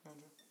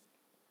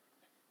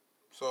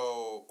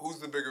 So who's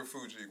the bigger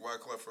Fuji,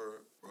 Wyclef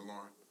or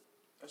Lauren?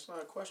 That's not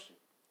a question.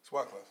 It's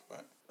Wyclef,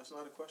 right? That's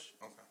not a question.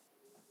 Okay.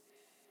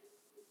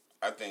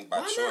 I think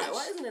by choice. Why not?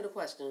 Why isn't it a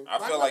question? I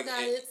feel like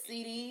got hits,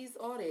 CDs,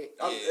 all that.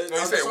 No,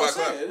 you say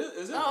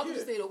Wyclef. I was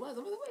just saying it was.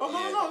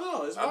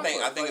 No. It's I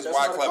think it's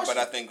Wyclef, but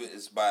I think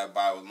it's by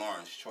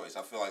Lauren's choice.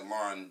 I feel like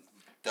Lauren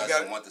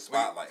doesn't want the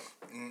spotlight.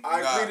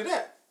 I agree to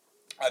that.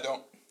 I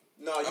don't.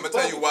 No, I'm gonna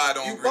tell you why I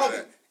don't agree to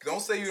that.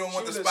 Don't say you don't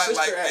want the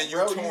spotlight and you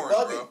torn,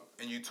 bro.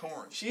 And you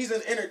torn. She's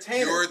an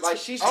entertainer.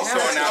 She's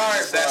soaring out of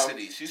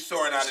necessity. She's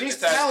soaring out of necessity. She's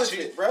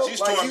talented, bro. She's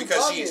torn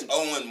because she's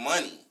owing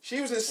money.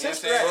 She was in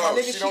Sister Act.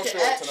 Nigga, she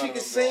can act, she can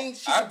sing,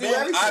 she can do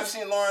everything. I've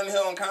seen Lauryn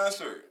Hill in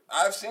concert.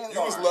 I've seen Lauren.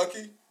 You was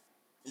lucky.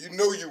 You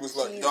know you was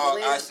lucky.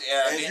 Dog, and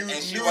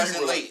she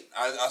wasn't late.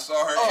 I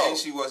saw her and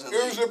she wasn't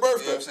late. It was your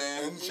birthday. You know what I'm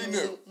saying? And she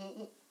knew.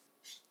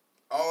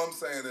 All I'm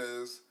saying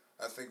is,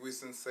 I think we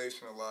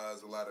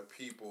sensationalize a lot of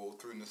people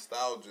through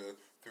nostalgia,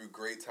 through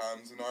great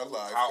times in our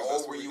life. How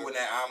old were you in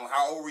that album?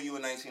 How old were you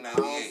in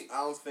 1998? I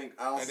don't think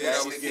I was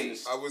she's getting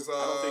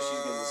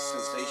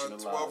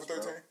sensationalized. 12 or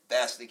 13. Bro.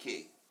 That's the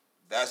key.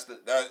 That's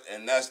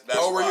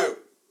How old were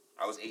you?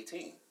 I was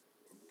 18.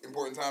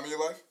 Important time in your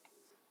life?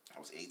 I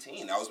was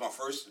 18. That was my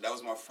first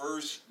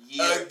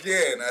year.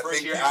 Again, I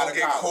think people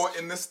get caught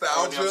in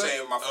nostalgia. You know what I'm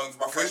saying? My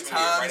good freshman year,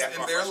 times right in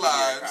after their my freshman year of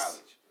lives.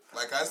 college.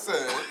 Like I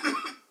said,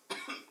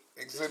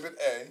 Exhibit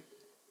A.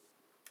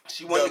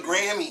 She won the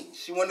Grammy.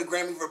 She won the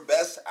Grammy for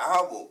Best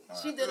Album.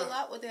 She did a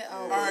lot with that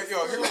album. All right,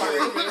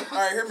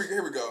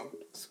 here we go.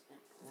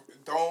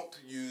 Don't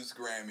use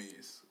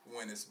Grammys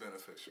when it's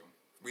beneficial.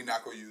 We're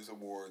not gonna use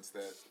awards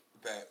that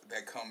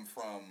come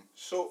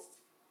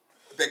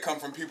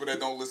from people that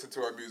don't listen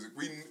to our music.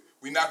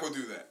 We not gonna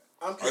do that.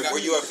 Were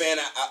you a fan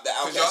of the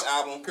Outkast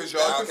album? Because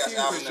y'all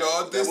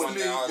dissed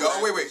me.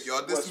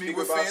 Y'all dissed me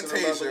with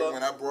Fantasia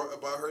when I brought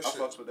about her shit. I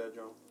fucks with that,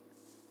 Joe.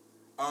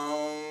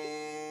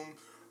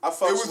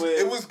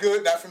 It was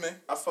good, not for me.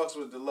 I fucks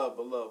with The Love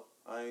Below.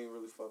 I ain't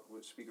really fuck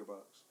with Speaker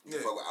Box. You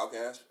fuck with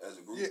Outkast as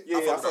a group? Yeah,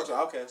 I fuck with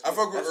Outkast. I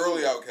fuck with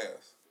early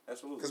Outkast.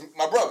 Absolutely. Because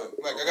my brother,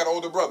 I got an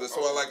older brother,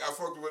 so I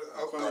fucked with.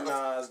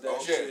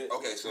 Shit.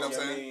 Okay, so you know what I'm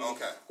saying?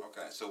 Okay.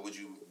 So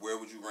where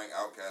would you rank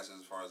Outkast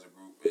as far as a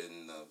group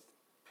in the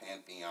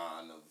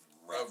pantheon of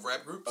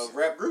rap groups? Of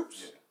rap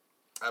groups? Yeah.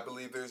 I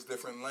believe there's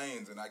different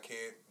lanes, and I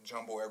can't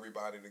jumble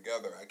everybody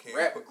together. I can't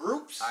rap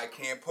groups. I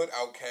can't put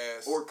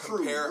Outkast or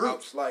compare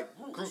groups like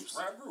groups.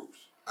 Rap groups.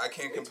 I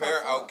can't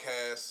compare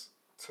Outkast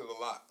to the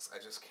Locks. I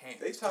just can't.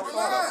 They top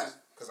 5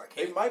 because I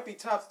can't. They might be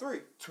top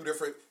 3. Two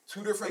different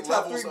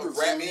levels of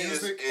rap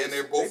music, and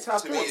they're both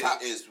top 3.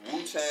 Is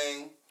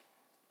Wu-Tang.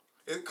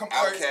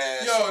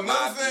 Outkast. Yo,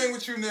 another thing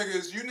with you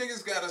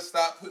niggas gotta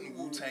stop putting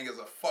Wu-Tang as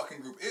a fucking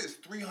group. It is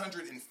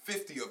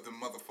 350 of them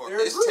motherfuckers.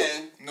 It's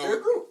 10. No, they're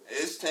a group.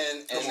 It's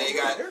 10, and they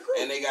got at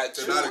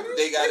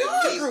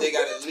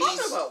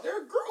least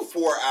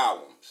 4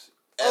 albums.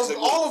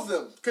 All of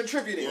them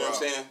contributing. You know what I'm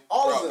saying?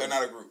 All of them. They're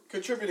not a group.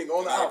 Contributing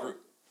on the album.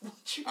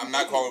 I'm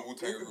not calling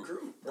Wu-Tang a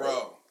group,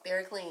 bro. They're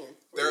a clan.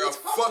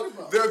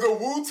 They're the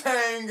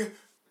Wu-Tang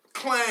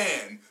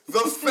Clan,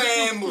 the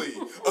family.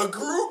 A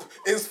group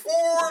is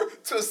 4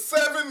 to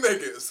 7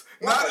 niggas,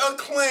 not a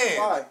clan.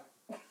 Why?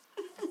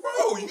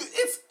 Bro,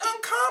 it's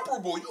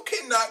incomparable. You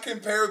cannot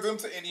compare them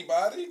to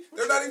anybody.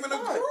 They're not even a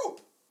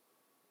group.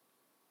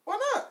 Why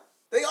not?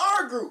 They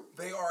are a group.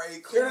 They are a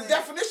clan. They're the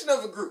definition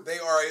of a group. They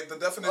are the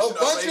definition of a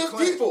bunch of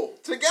clan. people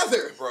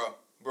together.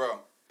 Bro,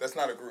 that's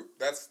not a group.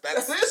 That is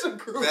a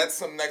group. That's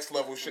some next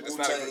level shit. That's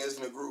not a group.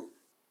 Isn't a group.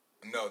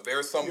 No,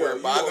 they're somewhere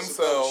by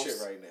themselves. Shit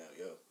right now,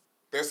 yo.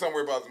 They're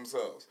somewhere by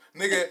themselves.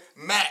 Nigga,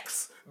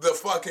 Max, the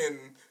fucking...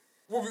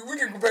 We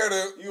can compare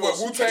the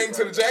Wu-Tang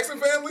to the Jackson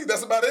family?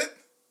 That's about it?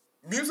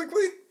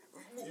 Musically?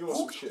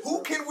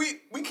 Who can we...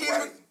 We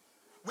can't even...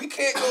 We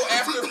can't go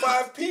after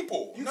 5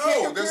 people. You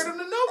can't compare them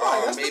to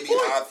nobody. That's maybe the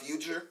point. Odd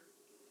Future.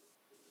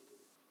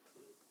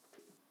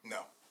 No.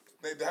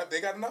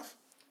 They got enough?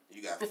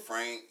 You got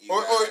Frank.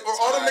 Or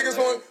all them niggas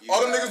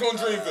on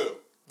Dreamville.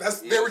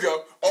 There we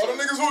go. All them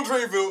niggas on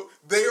Dreamville,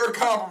 they are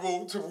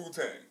comparable to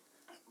Wu-Tang.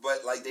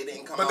 But like they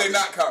didn't come out. But they're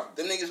not comparable.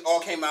 The niggas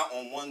all came out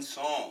on one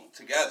song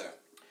together.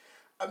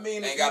 I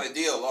mean, they got a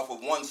deal off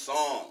of one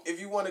song. If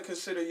you want to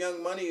consider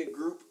Young Money a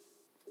group,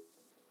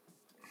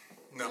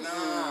 no.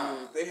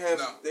 They have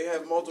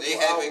multiple. They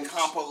have albums. a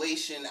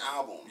compilation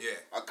album.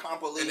 Yeah, a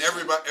compilation.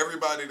 And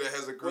everybody that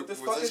has a group with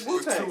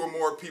 2 or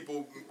more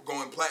people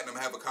going platinum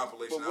have a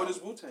compilation. But what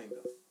is Wu-Tang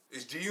though?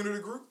 Is G-Unit a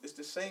group? It's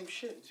the same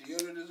shit.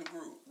 G-Unit is a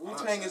group.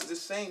 Wu-Tang is the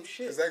same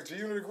shit. Is that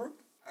G-Unit a group?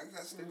 I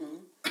guess they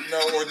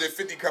No, or did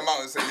 50 come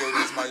out and say, "Yo,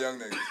 this is my young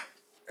niggas,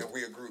 and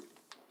we a group"?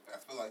 I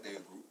feel like they a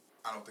group.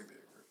 I don't think they're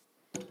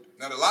a group.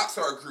 Now the Locks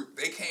are a group.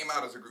 They came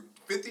out as a group.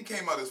 50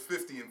 came out as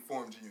 50 and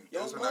formed G-Unit.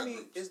 Young Money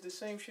is the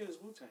same shit as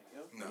Wu-Tang,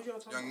 yo. No, what y'all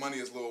talking Young about?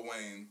 Money is Lil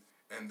Wayne,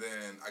 and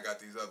then I got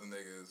these other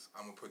niggas.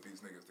 I'm gonna put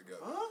these niggas together.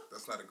 Huh?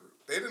 That's not a group.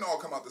 They didn't all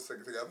come out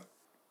together.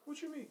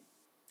 What you mean?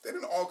 They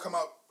didn't all come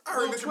out. I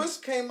Lil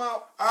Twist came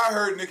out. I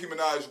heard Nicki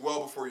Minaj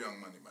well before Young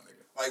Money, my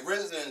nigga. Like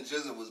RZA and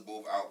GZA was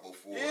both out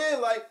before. Yeah,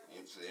 like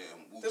you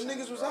know them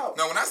niggas was out.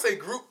 Now when I say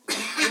group,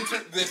 enter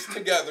this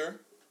together.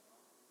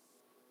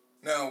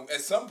 Now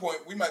at some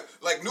point we might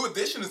like New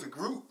Edition is a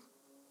group.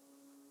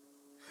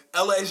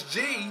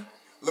 LSG,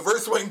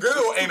 LaVerse Wayne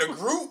Goodall ain't a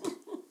group.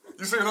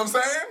 You see what I'm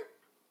saying?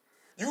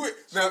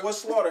 So what's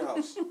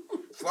Slaughterhouse?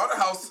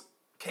 Slaughterhouse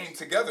came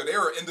together. They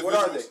were individuals.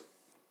 What are they?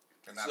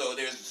 So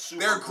there's a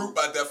super they're a group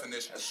by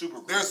definition. A super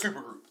group. They're a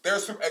super group. They're a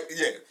super.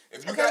 Yeah.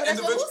 If you Okay, got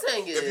that's what individual,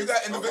 Wu-Tang is. if you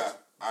got individual, Okay.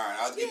 All right,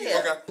 I'll give you. Yeah,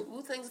 Okay.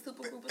 Wu-Tang's a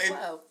super group as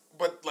well.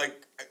 But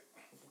like,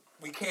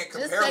 we can't Just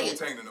compare say it.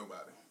 Wu-Tang to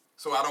nobody.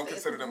 So I don't Say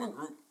consider it's a them a group.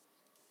 group.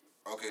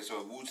 Okay,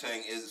 so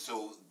Wu-Tang is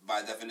so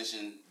by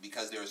definition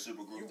because they're a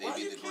super group, they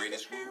be the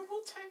greatest group.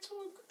 Wu-Tang to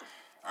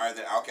a... All right,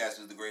 then Outkast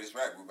is the greatest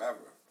rap group ever.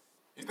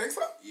 You think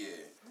so? Yeah.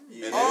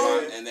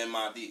 Yeah. And then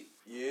Mobb Deep.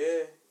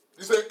 Yeah.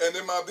 You said, and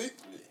then Mobb Deep?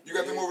 You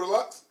got them over the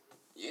Locks?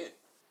 Yeah.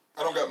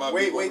 I don't got Mobb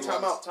Deep over the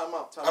time Locks. out.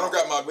 I don't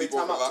got Mobb Deep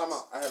over the time Locks.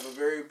 out. I have a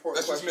very important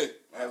That's question. just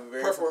me. I have a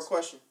very Preference. important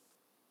question.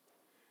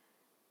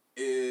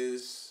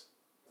 Is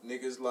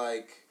niggas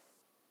like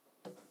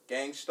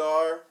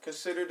Gangstar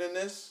considered in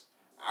this?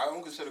 I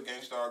don't consider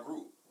Gangstar a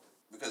group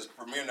because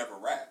Premier never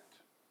rapped.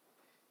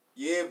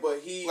 Yeah, but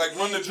he Like,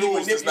 Run the he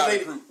Jewels is not a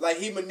manipulated- group. Like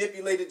he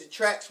manipulated the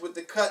tracks with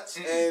the cuts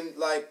and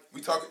like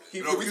We talking. He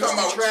No, we produced talking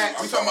about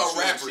tracks. We talking about I'm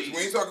talking rappers. about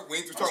We ain't talking. We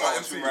ain't talking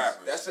about two MCs.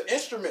 rappers. that's an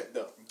instrument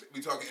though.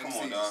 We talking Come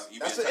MCs. on, dog. You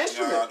That's been an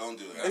touching- instrument. Nah, don't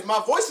do that. If my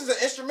voice is an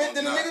instrument,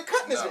 then the No, nigga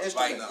cutting is an no,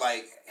 instrument.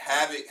 Like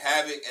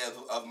Havoc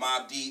of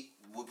Mobb Deep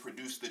would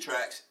produce the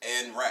tracks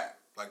and rap.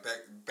 Like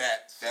that.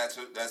 That's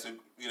a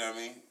you know what I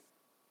mean?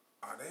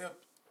 Are they a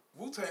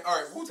Wu-Tang?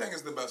 All right, Wu-Tang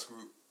is the best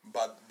group,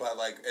 by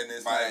like, and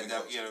it's By not that even def-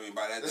 close. you know what I mean?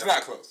 By that It's def-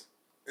 not close.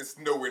 It's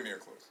nowhere near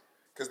close.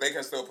 Because they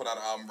can still put out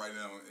an album right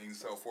now and can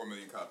sell 4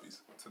 million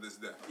copies to this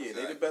day. Yeah,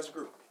 they the best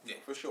group. Yeah.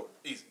 For sure.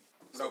 Easy.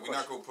 So we're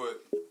not gonna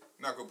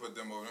put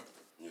them over there.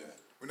 Yeah.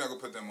 We're not gonna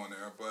put them on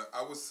there, but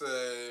I would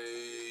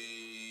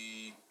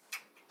say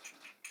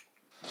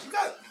you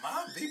got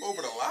Mobb Deep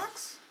over the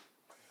Locks.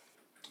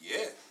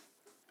 Yeah.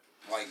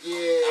 Like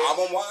Yeah.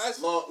 album wise,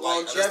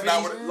 Longevity, That's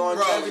not what-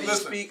 longevity bro,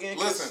 speaking.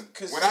 Listen.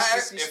 cons- When I ask,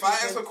 consistency if I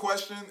ask a speaking.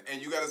 question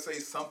and you gotta say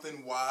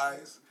something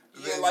wise,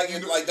 Yeah, then like- you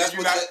know, like that's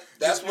you're what not. the-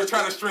 that's you're what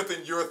trying the- to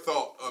strengthen your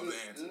thought of the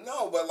answer.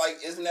 No, but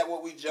like, isn't that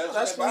what we judge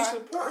That's it what by? we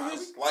support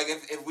his. Like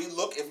if we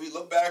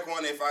look back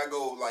on, if I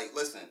go like,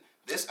 listen,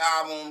 this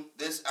album.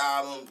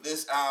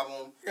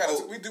 You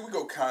gotta, we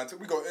go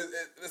content. We go.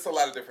 It's a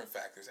lot of different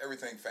factors.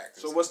 Everything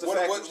factors. So what's the What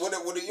factors? are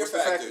your What's the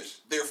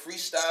factors? Their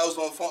freestyles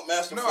on Funk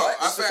Master No,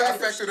 Flex. I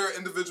factor their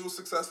individual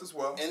success as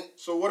well. And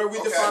So what are we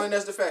defining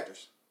as the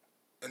factors?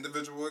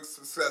 Individual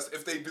success,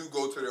 if they do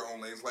go to their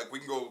own lanes, like we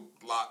can go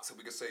Locks and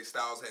we can say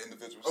Styles had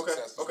individual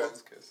success as well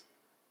as Kiss,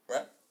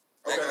 right?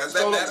 Okay. Does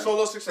that matter?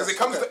 Solo success.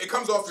 Because it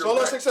comes off your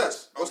Solo back.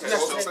 success. What's Okay, the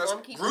next solo one? success,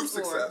 I'm keeping group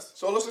score. success,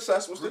 Solo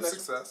success. What's group the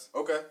next success.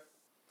 one? Okay.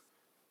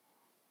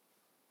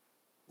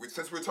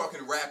 Since we're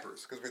talking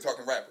rappers, because we're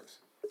talking rappers,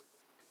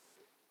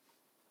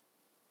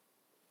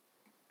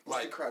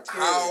 What's the like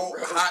criteria, how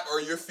bro? hot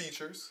are your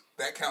features?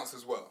 That counts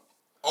as well.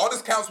 All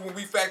this counts when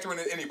we factor in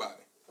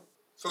anybody.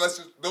 So let's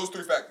just those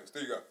 3 factors.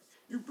 There you go.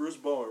 You Bruce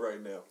Bowen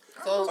right now.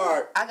 So All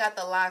right. I got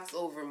the Locks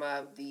over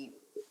Mobb Deep.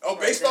 Oh,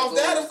 based off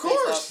that, of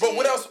course. But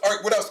what else? All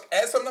right, what else?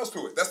 Add something else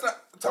to it. That's not.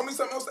 Tell me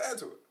something else to add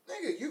to it.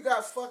 Nigga, you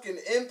got fucking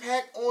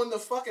impact on the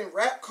fucking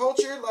rap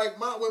culture. Like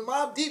when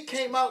Mobb Deep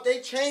came out,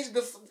 they changed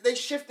they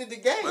shifted the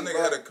game. My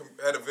nigga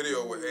had a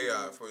video with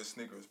AI for his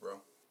sneakers,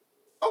 bro.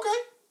 Okay.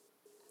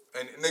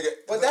 And nigga,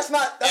 but that's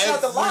not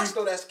the Locks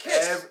though. That's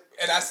Kiss.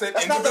 And I said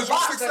that's individual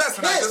not the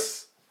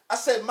success. And I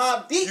said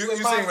Mobb Deep when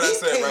Mobb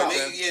Deep came out.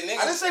 Nigga.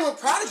 I didn't say when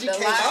Prodigy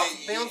came out.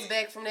 Bounced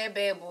back from that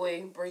bad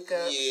boy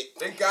breakup. Yeah.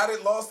 They got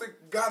it, lost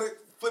it, got it,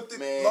 flipped it,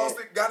 Man, lost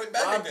it, got it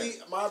back again.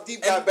 Mobb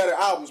Deep got better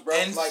albums, bro.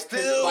 And like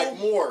still, like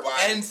more.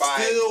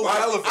 Still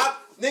relevant.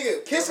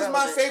 Nigga, Kiss is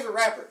my favorite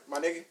rapper, my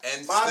nigga.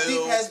 And Mobb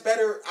Deep has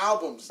better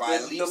albums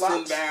than the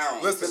Locks.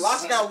 Listen, the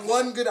Locks got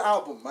one good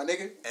album, my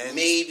nigga. And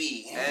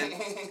maybe. And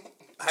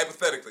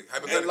hypothetically.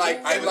 And like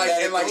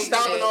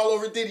stomping all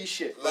over Diddy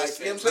shit. Like,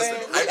 you know what I'm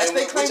saying? That's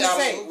they claim to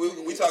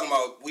fame. We talking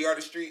about We Are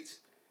the Streets?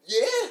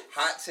 Yeah.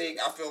 Hot take,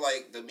 I feel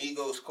like the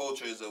Migos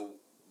culture is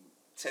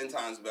 10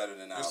 times better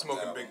than You're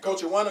smoking big.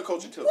 Culture 1 or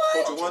Culture 2?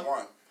 What? Culture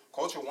 1?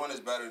 Culture 1 is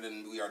better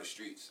than We Are the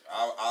Streets.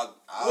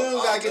 We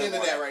don't gotta get into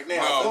that right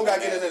now. We don't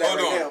gotta get into that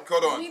right now.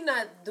 Hold on. We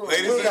not doing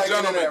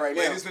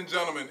Ladies and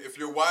gentlemen, if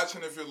you're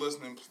watching, if you're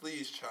listening,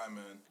 please chime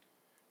in.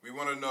 We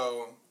want to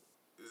know,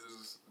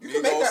 is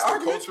Migos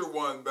the Culture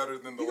 1 better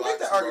than the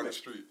Locks on the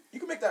Street? You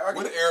can make that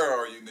argument. What era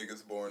are you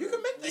niggas born in? You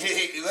can make that.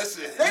 Hey,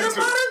 listen. They're the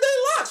modern day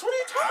Locks. What are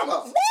you talking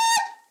about? What?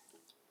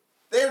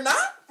 They're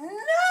not?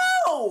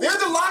 No. They're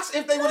the Locks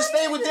if they would have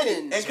stayed with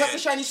Diddy and kept the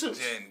shiny suits.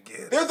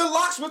 They're the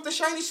Locks with the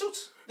shiny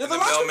suits. They're the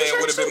Locks with the shiny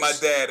suits. would have been my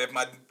dad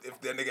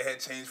if that nigga had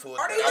changed for a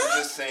dad. I'm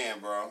just saying,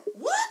 bro.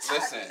 What?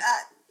 Listen.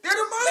 They're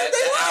the modern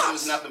day Locks. That album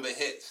is nothing but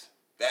hits.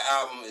 That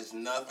album is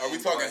nothing. Are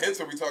we talking hits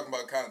or are we talking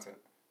about content?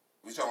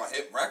 We talking about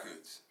hit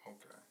records.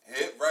 Okay.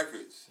 Hit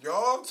records.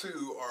 Y'all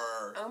two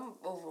are. I'm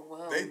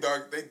overwhelmed. They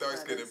dark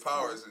skinned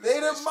powers. They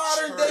the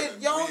modern day.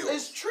 Y'all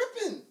is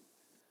tripping.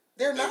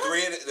 They're not.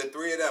 The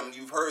three of them,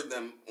 you've heard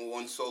them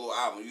on solo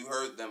album. You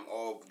heard them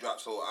all drop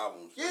solo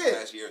albums for the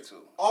past year or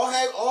two.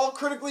 All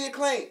critically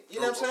acclaimed. You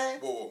know what I'm saying?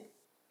 Whoa.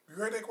 You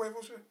heard that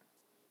Quavo shit?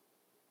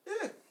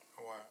 Yeah.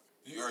 Oh, wow.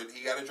 You heard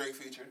he got a Drake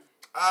feature.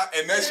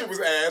 And that shit was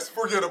ass.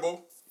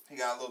 Forgettable. He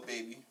got a little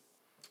baby.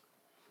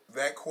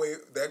 That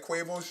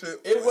Quavo shit.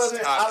 It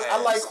wasn't. I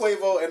like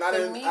Quavo, and I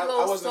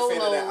wasn't a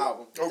fan of that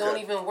album. Don't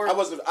even work.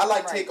 I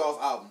like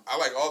Takeoff album. I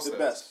like Offset. The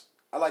best.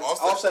 I like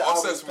Offset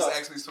was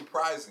actually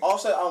surprising.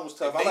 Offset album was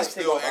tough. I like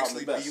Takeoff album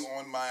the best. Be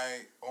on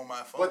my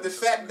phone. But the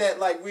fact that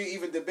like we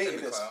even debating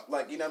this,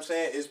 like you know what I'm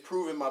saying, is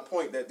proving my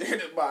point that they're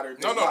the modern.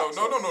 No.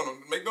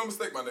 Make no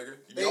mistake, my nigga.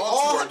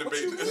 Y'all are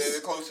debating this.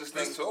 They're the closest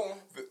thing to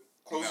him.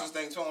 Closest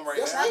thing to him right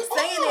now. now. I ain't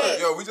saying that.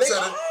 Yo, we just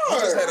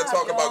had to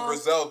talk about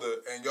Griselda,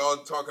 and y'all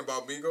talking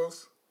about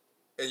Migos.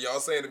 And y'all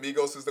saying the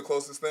Migos is the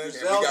closest thing?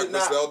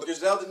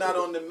 Griselda not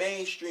on the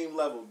mainstream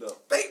level, though.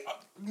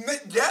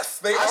 Yes,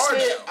 they are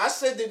now. I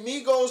said the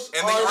Migos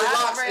are the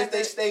Locks if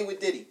they stay with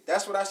Diddy.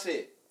 That's what I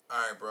said. All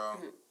right, bro.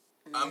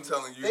 I'm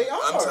telling you. They are.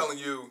 I'm telling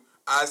you.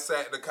 I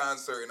sat at the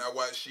concert and I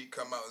watched Sheik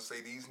come out and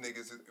say, these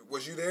niggas...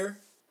 Was you there?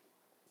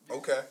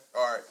 Okay.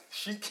 All right.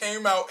 She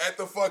came out at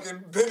the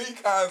fucking Diddy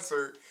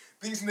concert.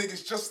 These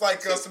niggas just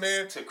like us,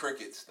 man. To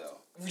crickets, though.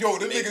 Yo,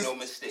 them Make niggas... no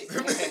mistake.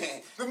 Them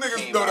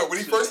niggas... No. When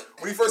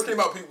he first came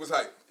out, people was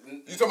hype. You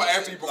talking about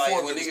after he performed?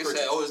 Like when niggas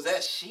said, "Oh, is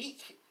that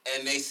Sheik?"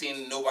 and they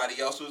seen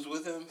nobody else was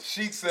with him.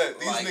 Sheik said,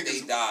 "These like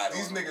niggas,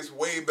 these niggas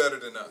way better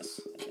than us."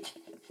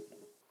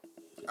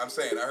 I'm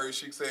saying, I heard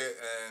Sheik say it,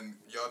 and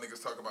y'all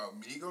niggas talk about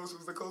Migos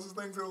was the closest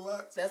thing to the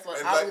Locks. That's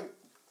what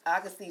I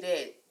could see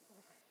that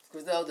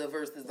Griselda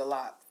versus the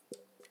Locks.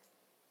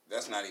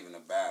 That's not even a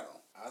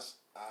battle. I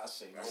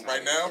say no.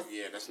 Right now?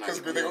 Yeah, that's not.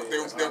 Because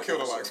they'll kill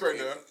the Locks right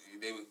now.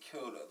 They would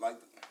kill the like.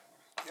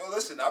 Yo,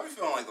 listen, I be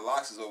feeling like the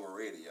Locks is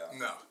overrated, y'all.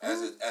 No.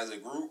 As a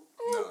group,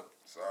 no.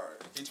 Sorry.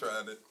 He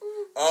tried it.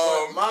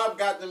 Mob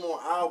got them on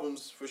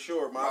albums for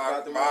sure. Mob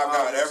got them on albums.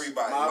 albums.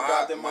 Everybody. Mob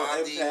got them on Mobb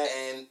Impact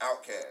and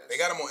Outkast. They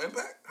got them on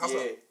Impact? How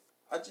so?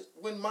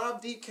 When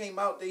Mobb Deep came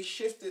out, they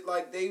shifted,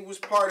 like they was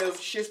part of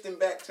shifting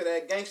back to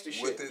that gangster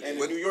shit and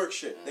the New York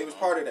shit. They was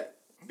part of that.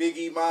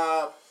 Biggie,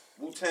 Mob,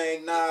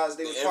 Wu-Tang, Nas,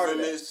 they was part of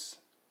that.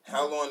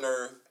 Hell on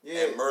Earth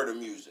and Murder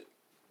Music.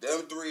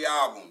 Them 3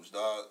 albums,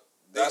 dog.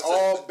 That's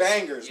all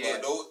bangers. Yeah,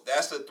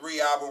 that's a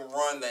 3-album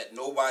run that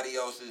nobody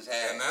else has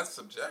had. And that's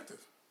subjective.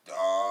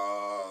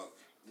 Dog.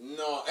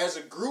 No, as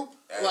a group,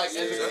 as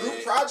a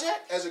group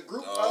project, as a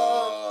group.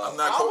 I'm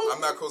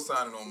not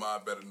co-signing on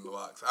Mob better than the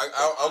Locks.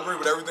 I'll agree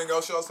with everything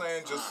else y'all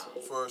saying, just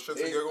for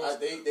shits and giggles.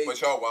 But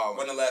y'all wild.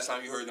 When the last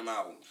time you heard them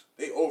albums?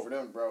 They over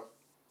them, bro.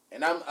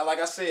 And I'm like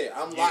I said,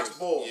 I'm Locks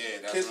Bull. Yeah,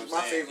 that's Kiss what is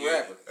my favorite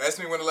rapper. Ask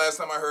me when the last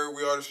time I heard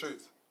We Are the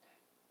Streets.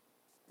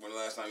 When the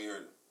last time you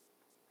heard it?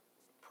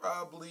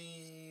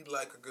 Probably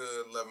like a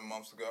good 11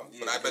 months ago.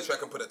 Yeah, but I bet you I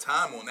can put a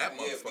time on that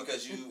motherfucker. Yeah,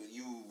 because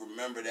you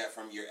remember that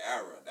from your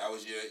era. That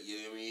was your, you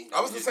know what I mean?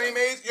 I was the same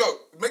age. Yo,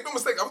 make no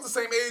mistake. I was the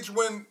same age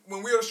when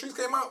We Are the Streets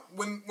came out.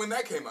 When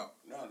that came out.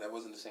 No, that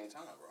wasn't the same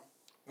time, bro.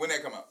 When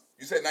that come out?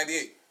 You said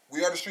 98.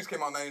 We Are the Streets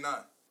came out in 99.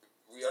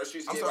 We Are the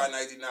Streets I'm came sorry. out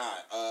 99.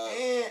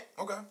 And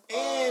Okay.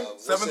 and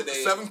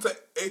Seventh to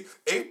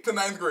eighth to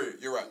ninth grade.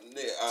 You're right.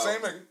 Yeah,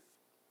 Same nigga.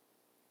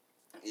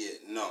 Yeah,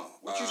 no.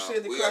 what you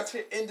said, the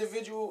criteria,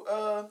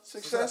 individual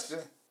success.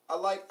 Yeah. I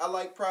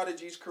like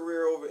Prodigy's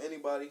career over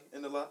anybody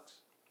in the Locks.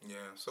 Yeah.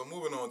 So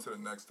moving on to the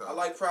next topic. I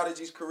like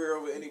Prodigy's career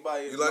over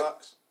anybody in You the like-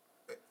 Locks.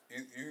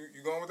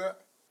 You going with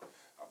that?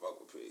 I fuck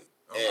with P.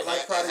 I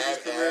like Prodigy's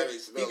career.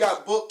 He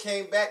got booked,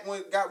 came back,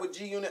 got with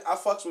G Unit. I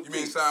fucks with You P.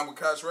 mean signed with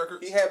Koch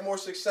Records? He had more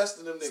success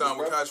than them niggas, Signed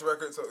with bro. Koch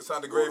Records? So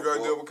signed the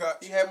Graveyard deal with Koch?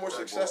 He had more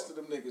success than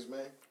them niggas,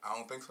 man. I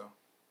don't think so.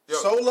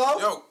 Solo?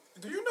 Yo,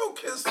 do you know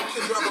Kiss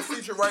can drop a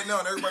feature right now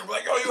and everybody be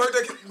like, yo, you heard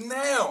that Kiss?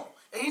 Now.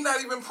 And he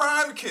not even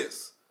prime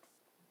Kiss.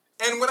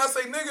 And when I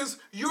say niggas,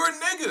 you're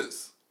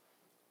niggas.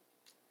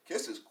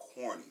 Kiss is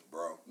corny,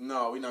 bro.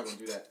 No, we're not gonna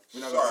do that.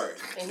 We're not Sorry. gonna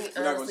do that. And he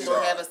We're not honestly gonna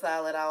don't do have a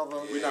solid album.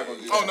 We're not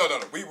gonna do Oh, that.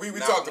 no. We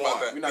Not talked about one.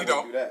 that. We're not He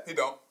gonna don't. do that. He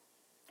don't.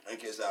 And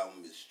Kiss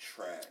album is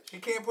trash. He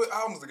can't put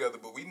albums together,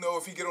 but we know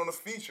if he get on a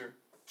feature.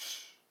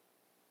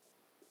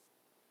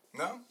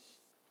 No?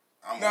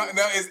 Now,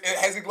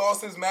 has he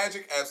lost his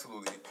magic?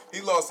 Absolutely.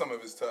 He lost some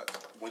of his touch.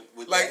 When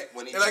he like,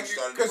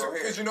 started cause, to grow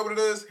hair. cause you know what it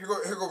is? Here go.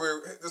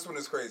 This one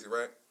is crazy,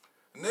 right?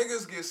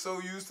 Niggas get so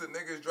used to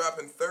niggas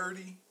dropping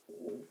 30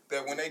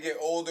 that when they get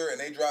older and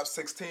they drop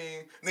 16,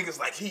 niggas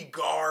like, he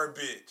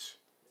garbage.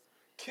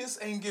 Kiss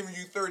ain't giving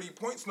you 30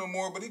 points no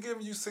more, but he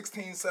giving you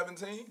 16,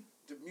 17.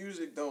 The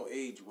music don't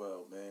age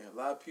well, man. A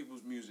lot of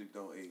people's music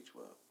don't age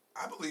well.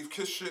 I believe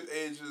Kiss shit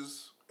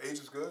ages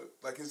good.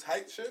 Like his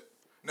hype shit.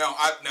 Now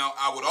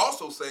I would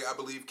also say I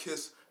believe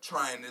Kiss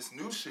trying this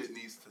new shit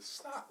needs to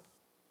stop.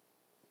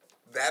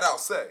 That I'll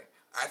say.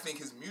 I think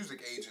his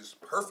music ages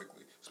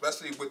perfectly,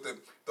 especially with the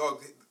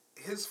dog.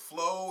 His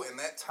flow and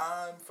that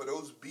time for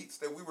those beats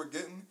that we were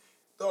getting,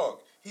 dog.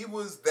 He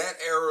was that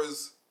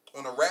era's,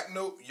 on a rap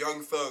note,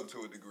 Young Thug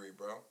to a degree,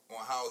 bro.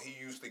 On how he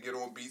used to get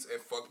on beats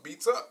and fuck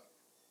beats up.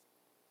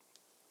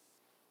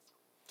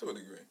 To a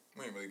degree.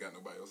 We ain't really got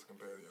nobody else to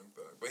compare to Young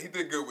Thug. But he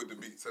did good with the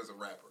beats as a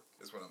rapper,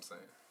 is what I'm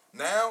saying.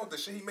 Now, the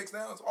shit he makes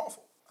now is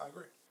awful. I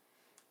agree.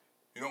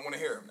 You don't want to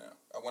hear him now.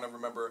 I want to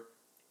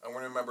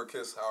remember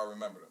Kiss how I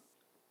remember them.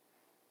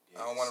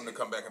 I don't want him to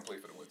come back and play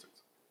for the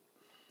Wizards.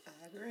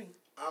 I agree.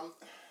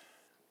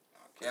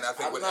 And I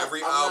think I'm with not-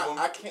 every I'm album...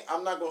 not,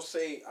 I'm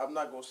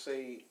not gonna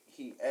say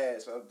he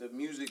ass. The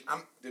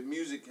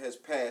music has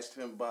passed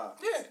him by.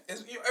 Yeah.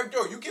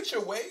 You get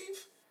your wave.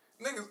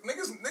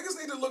 Niggas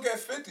need to look at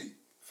 50.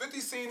 50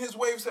 seen his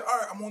wave, said, all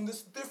right, I'm on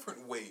this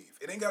different wave.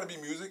 It ain't got to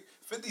be music.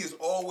 50 is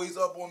always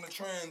up on the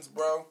trends,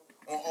 bro.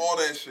 On all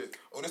that shit.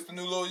 Oh, this the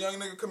new little young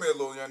nigga? Come here,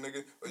 little young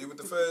nigga. Oh, you with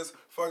the feds?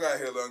 Fuck out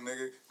here, young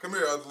nigga. Come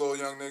here, other little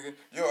young nigga.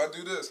 Yo, I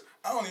do this.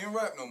 I don't even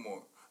rap no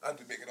more. I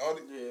do making all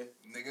the... Yeah.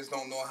 Niggas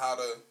don't know how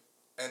to...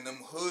 And them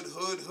hood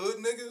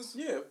niggas?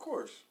 Yeah, of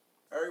course.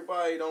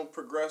 Everybody don't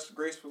progress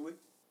gracefully.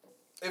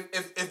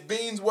 If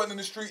Beans wasn't in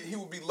the street, he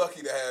would be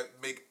lucky to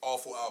make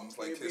awful albums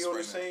like He'd Kiss be on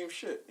right the now. same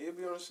shit. He'd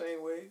be on the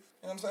same wave.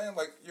 You know what I'm saying?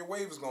 Like, your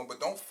wave is going, but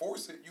don't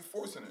force it. You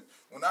forcing it.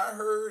 When I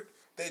heard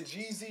that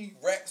Jeezy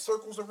wrapped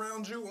circles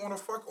around you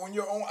on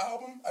your own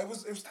album, it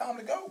was time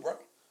to go, bro.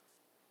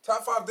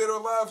 Top 5 Dead or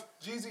Alive,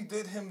 Jeezy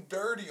did him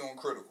dirty on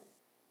Critical.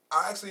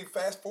 I actually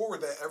fast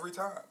forward that every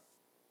time.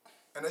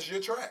 And that's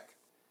your track.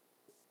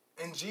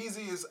 And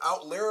Jeezy is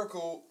out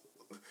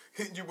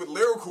hitting you with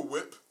lyrical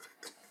whip.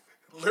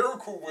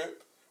 Lyrical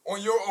whip. On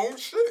your own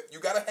shit. You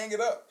gotta hang it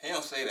up. He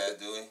don't say that,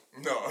 do he?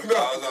 No. I was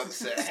about to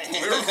say.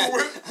 Lyrical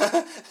whip?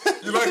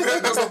 You like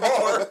that? That's a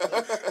bar.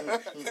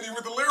 Hit you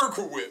with the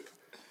lyrical whip.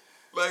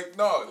 Like,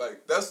 no,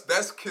 like,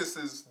 that's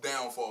Kiss's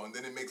downfall. And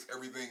then it makes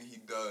everything he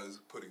does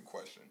put in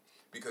question.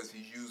 Because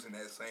he's using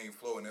that same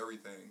flow and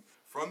everything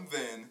from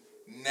then,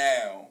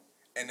 now,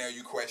 and now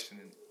you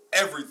questioning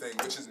everything,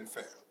 which isn't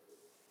fair.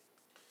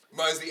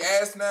 But as the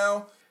ass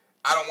now,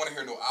 I don't want to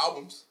hear no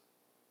albums.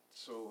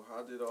 So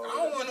how did all I of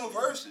don't that, want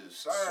no verses.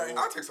 Sorry.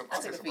 I'll take some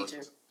I'll take a feature.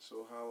 verses.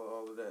 so how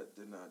all of that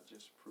did not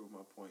just prove my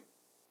point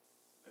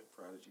that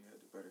Prodigy had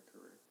the better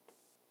career?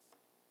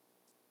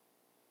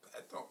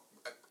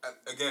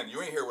 Again,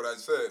 you ain't hear what I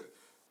said.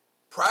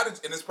 Prodigy,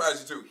 and it's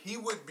Prodigy too. He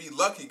would be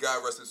lucky,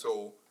 God rest his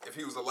soul, if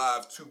he was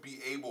alive to be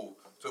able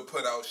to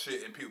put out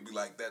shit and people be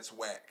like, that's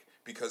whack,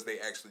 because they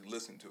actually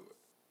listen to it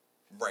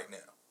right now.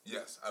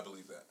 Yes, I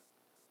believe that.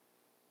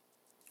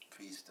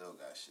 P still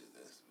got shit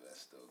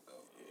that's still go.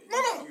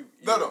 No.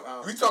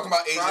 We talking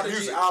about age of Prodigy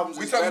music. albums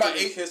We is talking better about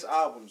than age. Kiss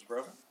albums,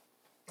 bro.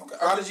 Okay.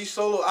 Prodigy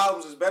solo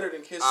albums is better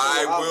than Kiss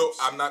solo albums.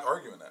 I'm not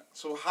arguing that.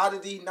 So how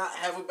did he not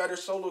have a better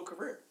solo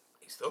career?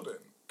 He still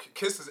didn't.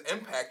 Kiss's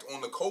impact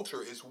on the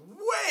culture is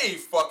way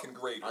fucking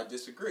greater. I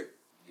disagree.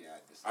 Yeah,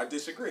 I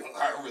disagree.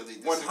 I really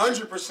disagree.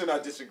 100% I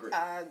disagree.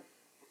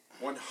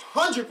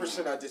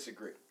 100% I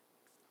disagree.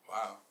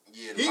 Wow.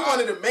 Yeah, He one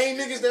of the main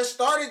niggas that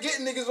started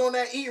getting niggas on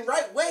that eating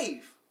right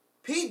wave.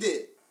 P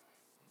did.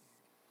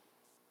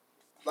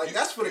 Like,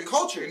 that's for the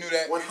culture. You knew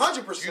that.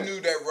 100%. You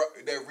knew that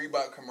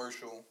Reebok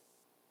commercial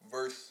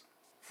verse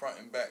front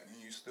and back,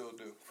 and you still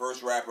do.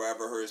 First rapper I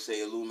ever heard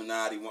say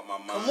Illuminati want my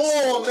mind. Come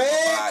on,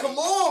 man. Come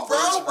on, bro.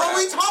 First What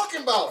we rapper.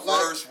 talking about?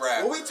 First like,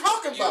 rapper. What we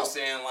talking about? You know what I'm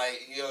saying?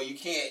 Like, you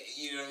can't,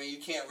 you know what I mean?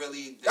 You can't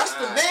really deny. That's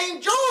the name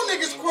Joe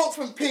niggas quote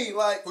from P.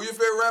 Like, who your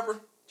favorite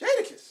rapper?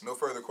 Jadakiss. No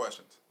further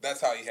questions.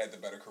 That's how he had the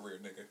better career,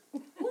 nigga.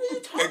 What are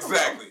you talking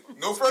Exactly. about?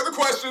 No further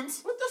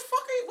questions. What the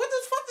fuck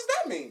does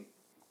that mean?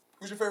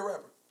 Who's your favorite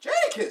rapper?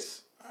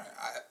 Jadakiss.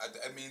 Alright,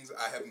 that means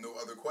I have no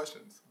other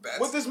questions.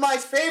 What does my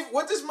favorite?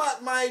 What does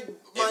my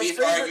if he's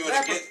favorite arguing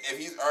rapper? if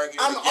he's arguing,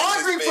 I'm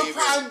arguing his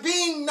favorite, I'm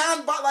being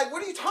non-biased. Like,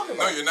 what are you talking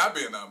about? No, you're not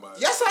being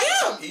non-biased. Yes,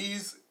 I am.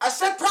 I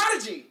said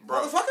Prodigy,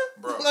 bro,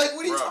 motherfucker. Bro, like,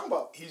 what are you talking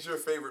about? He's your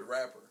favorite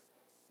rapper.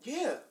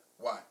 Yeah.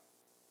 Why?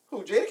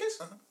 Who?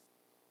 Jadakiss? Uh-huh.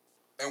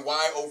 And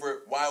why over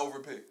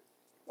P?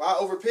 Why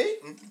over P?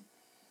 Mm-hmm.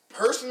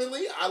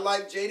 Personally, I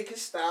like Jadakiss'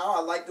 style.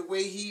 I like the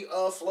way he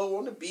flow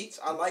on the beats.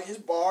 I like his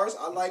bars.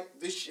 I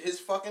like his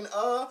fucking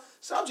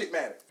subject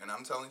matter. And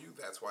I'm telling you,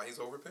 that's why he's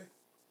over P.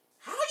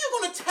 How are you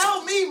gonna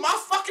tell me my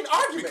fucking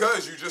argument?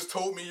 Because you just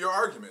told me your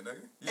argument,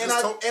 nigga.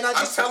 I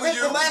just spent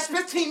the last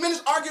 15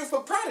 minutes arguing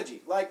for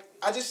Prodigy. Like,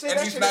 I just said and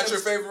that he's shit not in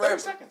your favorite 30 rapper.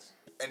 seconds.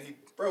 And he,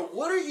 bro,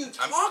 what are you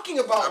talking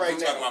about right I'm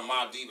now? talking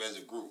about Mobb Deep as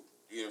a group.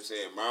 You know what I'm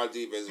saying? Mobb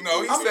Deep as a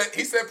no, group.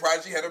 he said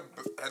Prodigy had a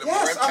more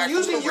yes, impactful I'm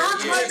using your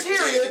career.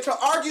 criteria to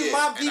argue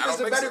Mobb Deep is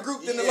a better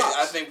group than the Lox.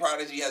 I think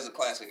Prodigy has a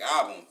classic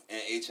album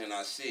in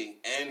HNIC,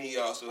 and he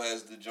also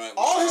has the joint.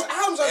 All his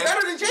albums are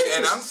better than Jadakiss.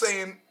 And I'm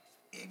saying,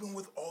 even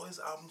with all his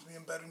albums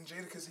being better than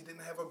Jadakiss, he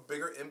didn't have a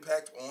bigger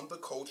impact on the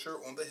culture,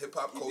 on the hip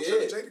hop culture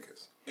than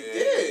Jadakiss. He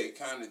did. He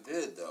kind of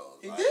did, though.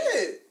 He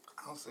did.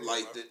 I don't say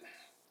like that.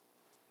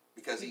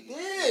 Because he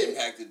did.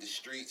 impacted the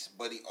streets,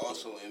 but he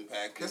also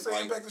impacted. Kiss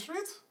ain't impact the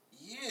streets?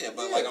 Yeah,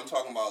 but like I'm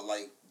talking about,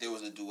 like there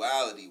was a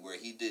duality where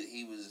he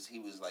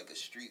was like a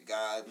street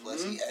guy.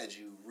 Plus he had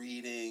you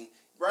reading,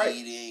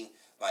 eating,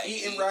 like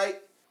eating right,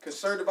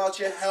 concerned about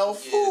your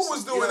health. Who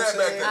was doing that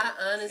back then?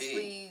 I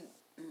honestly.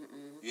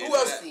 Who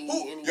else?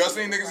 Y'all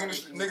seen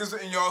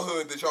niggas in y'all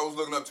hood that y'all was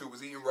looking up to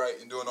was eating right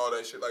and doing all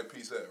that shit like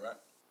P said, right?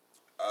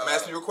 I'm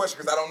asking you a question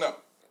because I don't know.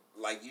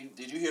 Like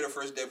did you hear the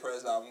first Dead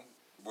Prez album?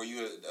 Were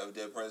you a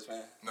Dead Prez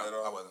fan? No,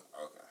 I wasn't.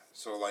 Okay,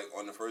 so like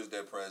on the first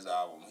Dead Prez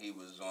album, he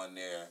was on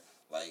there.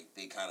 Like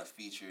they kind of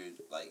featured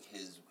like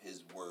his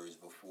words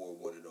before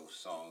one of those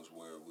songs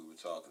where we were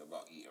talking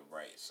about eating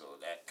right. So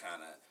that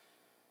kind of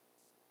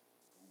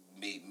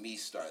made me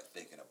start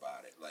thinking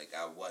about it. Like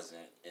I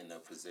wasn't in a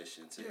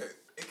position to. Yeah,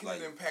 it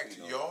can impact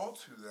y'all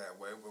to that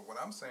way. But what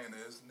I'm saying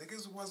is,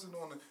 niggas wasn't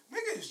on the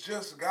niggas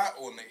just got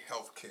on the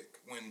health kick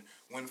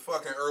when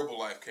fucking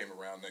Herbalife came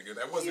around, nigga.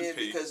 That wasn't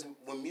P. Because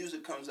when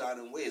music comes out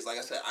in waves, like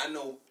I said, I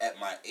know at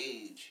my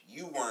age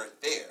you weren't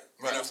there.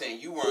 You know what I'm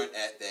saying? You weren't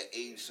at that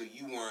age, so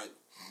you weren't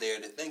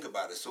there to think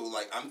about it. So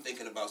like I'm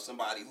thinking about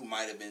somebody who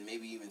might have been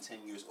maybe even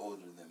 10 years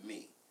older than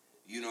me.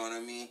 You know what I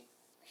mean?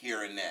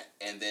 Hearing that,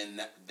 and then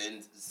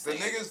the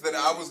niggas that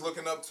I was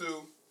looking up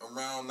to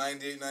around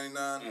 98,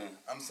 99,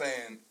 I'm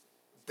saying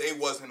they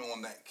wasn't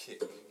on that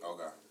kick.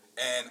 Okay.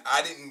 And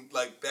I didn't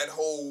like that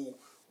whole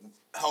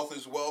health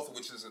is wealth,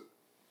 which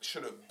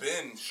should have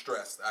been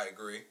stressed. I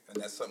agree,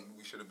 and that's something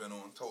we should have been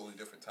on. Totally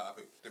different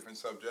topic, different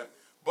subject.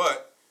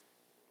 But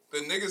the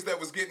niggas that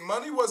was getting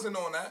money wasn't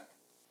on that.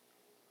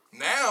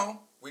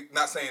 Now we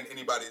not saying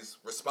anybody's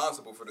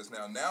responsible for this.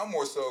 Now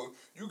more so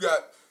you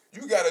got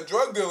a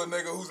drug dealer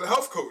nigga who's a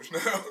health coach now.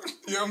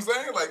 You know what I'm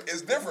saying? Like,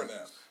 it's different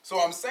now.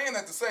 So I'm saying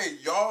that to say,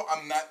 y'all,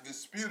 I'm not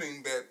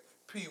disputing that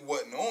P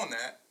wasn't on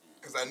that,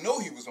 because I know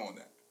he was on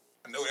that.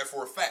 I know that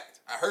for a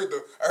fact. I heard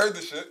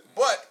the shit,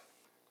 but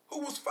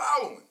who was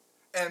following?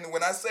 And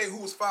when I say who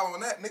was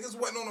following that, niggas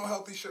wasn't on no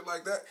healthy shit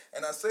like that.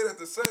 And I say that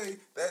to say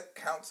that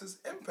counts as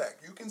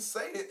impact. You can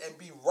say it and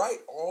be right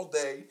all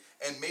day,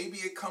 and maybe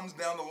it comes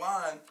down the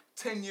line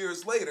 10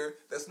 years later.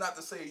 That's not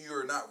to say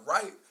you're not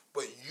right,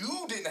 but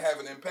you didn't have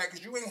an impact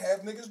because you ain't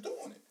have niggas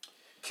doing it.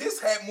 Kiss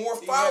had more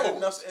followers. Had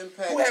enough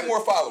impact. Who had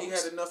more followers? He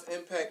had enough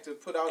impact to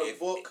put out a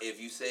book. If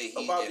you say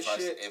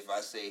if I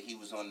say he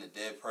was on the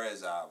Dead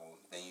Prez album,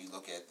 then you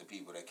look at the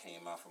people that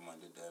came out from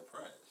under Dead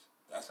Prez.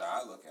 That's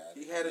how I look at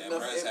it. He had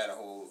enough. Prez had a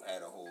whole.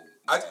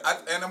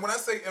 And when I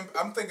say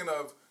I'm thinking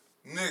of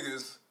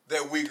niggas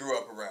that we grew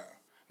up around.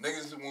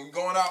 Niggas when we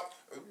going out.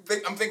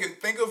 I'm thinking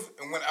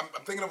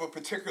of a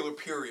particular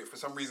period for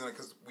some reason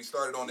because we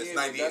started on this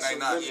 98,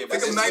 99. Yeah,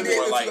 think of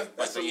 98.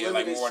 That's a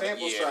limited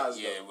sample size.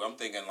 Yeah, I'm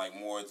thinking like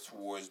more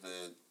towards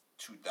the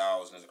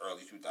 2000s,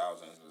 early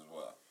 2000s as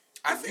well.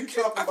 I think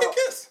Kiss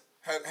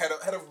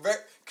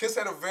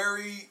had a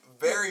very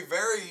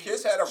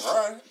Kiss had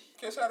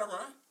a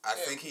run. I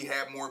think he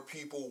had more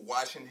people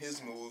watching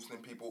his moves than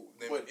people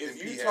than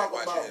if he you had talk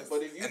watching about, his.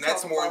 but if you and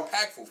that's more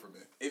impactful for me.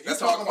 If you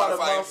talk about a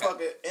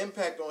motherfucking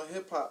impact on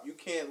hip hop, you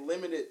can't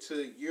limit it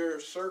to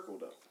your circle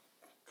though,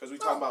 because we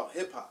talking about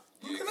hip hop.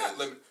 You cannot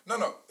limit.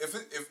 No. If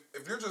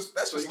you're just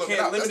that's so just you looking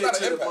can't out. limit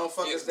That's it not to an the impact.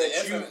 motherfuckers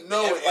that you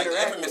know and like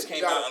interact Infamous with.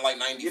 came out in like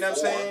 94. You know what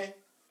I'm saying?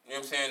 You know what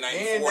I'm saying?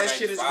 94, and that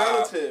shit is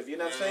relative. You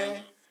know what I'm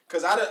saying?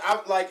 Because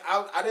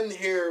I didn't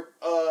hear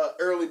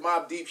early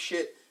Mobb Deep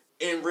shit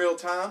in real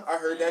time. I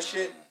heard that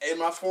shit in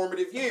my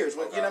formative years.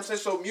 When, you know what I'm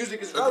saying? So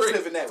music is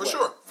relative in that way. For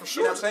sure.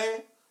 You know what I'm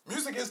saying?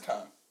 Music is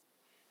time.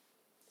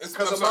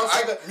 Because a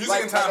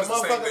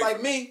motherfucker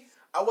like me,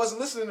 I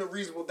wasn't listening to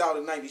Reasonable Doubt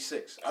in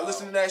 '96. I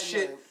listened to that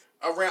shit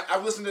around. I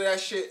listened to that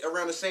shit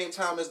around the same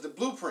time as the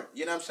Blueprint.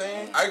 You know what I'm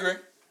saying? I agree.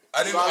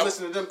 I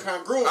listened to them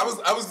congruent. I was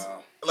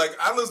like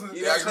I listened.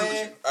 You know what I'm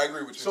saying? I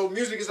agree with you. So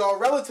music is all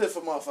relative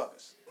for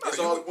motherfuckers. It's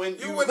all when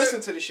you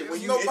listen to the shit,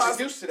 when you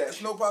introduced to that.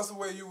 There's no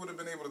possible way you would have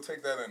been able to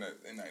take that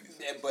in '96.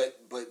 Yeah, but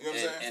you know what I'm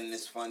saying? And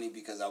it's funny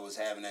because I was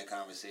having that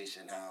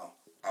conversation how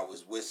I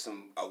was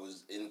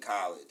in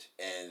college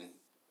and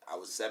I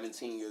was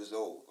 17 years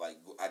old. Like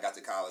I got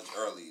to college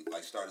early,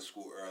 like started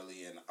school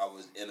early, and I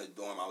was in a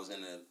dorm. I was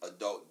in an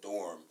adult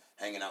dorm,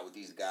 hanging out with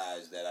these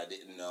guys that I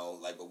didn't know.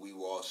 Like, but we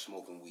were all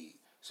smoking weed.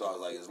 So I was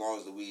like, as long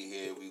as the weed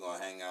here, we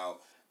gonna hang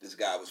out. This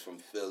guy was from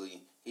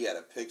Philly. He had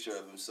a picture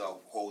of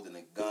himself holding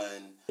a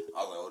gun.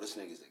 I was like, oh, this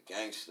nigga's a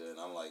gangster. And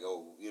I'm like,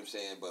 oh, you know what I'm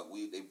saying? But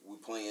we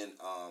playing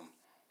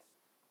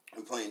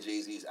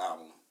Jay-Z's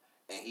album.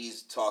 And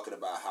he's talking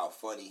about how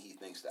funny he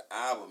thinks the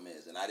album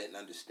is. And I didn't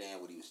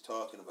understand what he was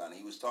talking about. And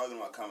he was talking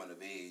about coming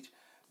of age,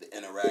 the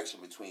interaction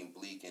between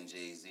Bleak and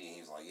Jay-Z. And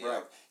he was like, yeah.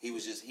 Right. He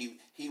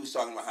was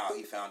talking about how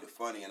he found it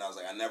funny. And I was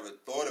like, I never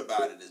thought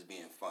about it as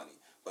being funny.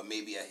 But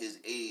maybe at his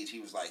age, he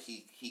was like,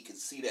 he could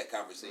see that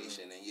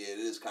conversation. And yeah,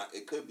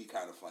 it could be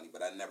kind of funny.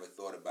 But I never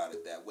thought about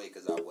it that way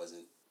because I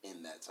wasn't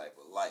in that type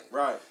of life.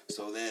 Right.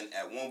 So then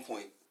at one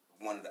point,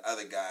 one of the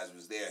other guys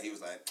was there. He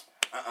was like,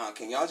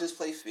 can y'all just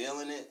play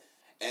Feeling It?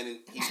 And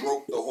he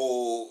broke the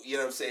whole, you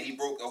know what I'm saying? He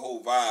broke the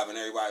whole vibe, and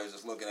everybody was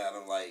just looking at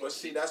him like. But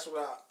see, that's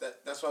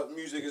what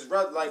music is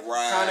like.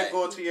 Kind of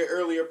going to your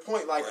earlier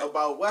point, like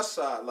about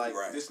Westside, like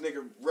this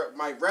nigga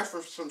might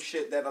reference some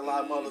shit that a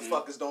lot of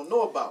motherfuckers don't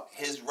know about.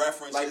 His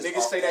reference, like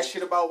niggas say that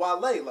shit about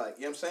Wale, like you know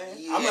what I'm saying?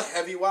 Yeah. I'm a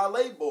heavy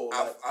Wale boy.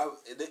 Like.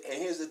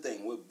 And here's the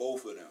thing with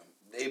both of them,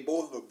 they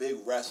both are big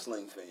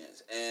wrestling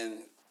fans,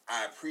 and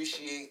I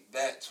appreciate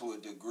that to a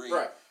degree.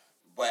 Right.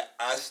 But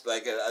I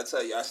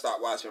tell you, I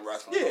stopped watching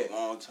wrestling a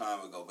long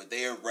time ago. But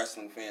they are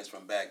wrestling fans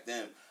from back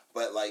then.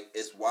 But like,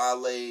 it's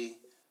Wale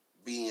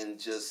being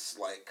just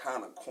like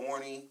kind of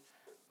corny,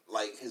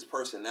 like his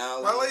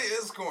personality. Wale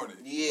is corny.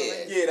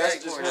 Yeah,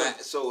 that's just him.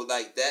 So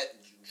like that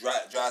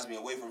drives me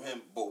away from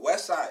him. But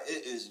Westside,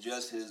 it is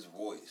just his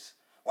voice.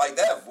 Like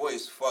that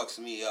voice fucks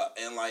me up.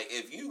 And like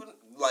if you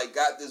like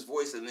got this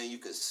voice and then you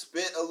could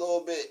spit a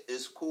little bit,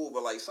 it's cool.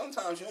 But like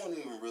sometimes you don't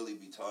even really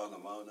be talking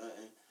about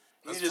nothing.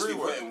 He just be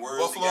putting words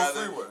Buffalo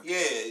together. Freeway.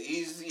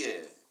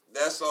 Yeah,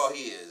 that's all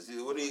he is.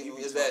 What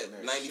is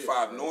that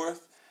 95 shit,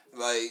 North?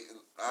 Like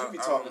he be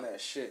talking that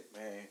shit,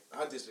 man.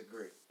 I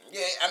disagree.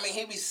 Yeah, I mean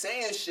he be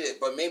saying shit,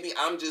 but maybe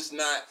I'm just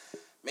not.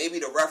 Maybe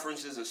the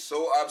references are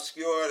so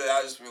obscure that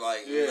I just be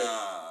like,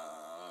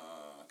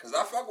 nah. Because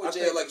I fuck with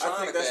Jay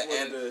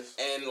Electronica,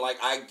 and like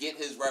I get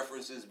his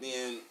references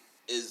being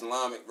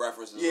Islamic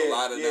references. A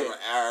lot of them are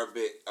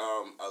Arabic.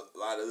 A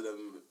lot of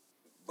them,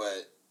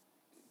 but.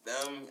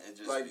 Them and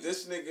just like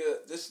this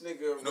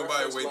nigga.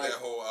 Nobody wait that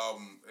whole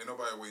album. Ain't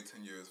nobody wait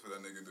 10 years for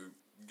that nigga to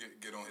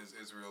get on his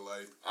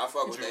Israelite. I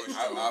fuck with that.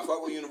 I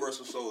fuck with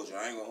Universal Soldier.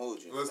 I ain't gonna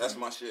hold you. Listen, that's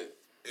my shit.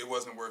 It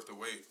wasn't worth the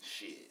wait.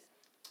 Shit.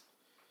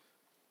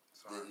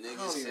 Sorry. The nigga I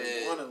don't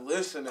even want to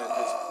listen at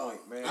this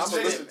point, man. I'm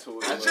gonna listen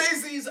to it. It's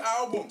Jay-Z's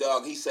album,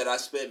 dog. He said I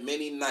spent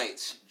many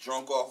nights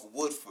drunk off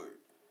Woodford,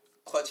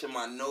 clutching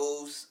my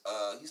nose.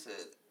 He said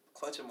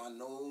clutching my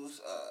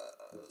nose.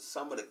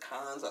 Some of the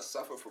cons I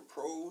suffer for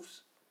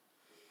pros.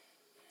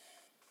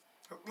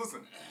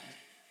 Listen,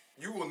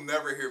 you will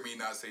never hear me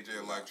not say Jay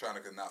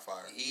Electronica not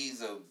fire. He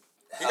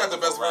got the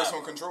best verse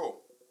on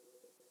Control.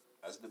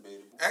 That's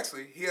debatable.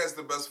 Actually, he has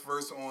the best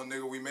verse on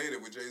Nigga We Made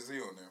It with Jay-Z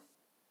on there.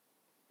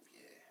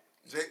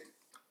 Yeah.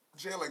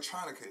 Jay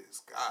Electronica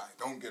is guy.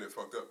 Don't get it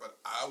fucked up. But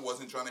I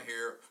wasn't trying to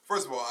hear.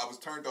 First of all, I was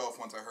turned off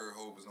once I heard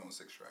Hope was on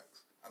 6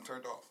 tracks. I'm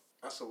turned off.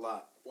 That's a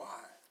lot. Why?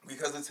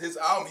 Because it's his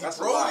album. He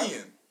brought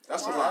in.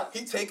 That's a lot.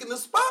 He taking the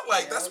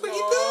spotlight. That's what he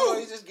do.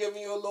 He's just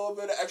giving you a little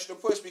bit of extra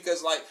push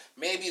because, like,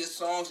 maybe the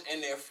songs in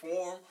their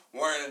form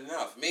weren't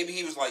enough. Maybe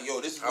he was like,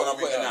 "Yo, this is what I'm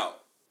putting out."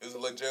 It's a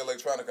Jay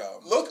Electronica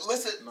album.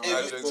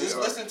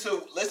 Listen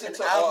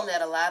to album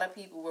that a lot of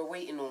people were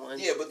waiting on.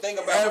 Yeah, but think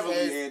about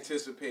heavily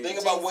anticipated.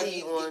 Think about what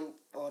he on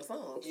all the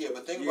songs. Yeah,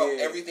 but think about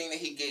everything that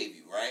he gave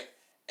you, right?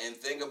 And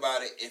think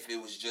about it if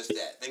it was just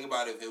that. Think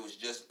about it if it was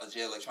just a Jay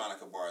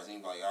Electronica bars. And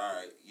you're like, all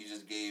right, you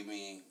just gave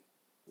me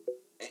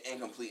an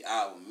incomplete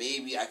album.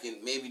 Maybe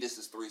this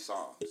is 3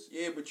 songs.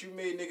 Yeah, but you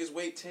made niggas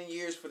wait 10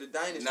 years for the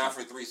Dynasty. Not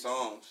for 3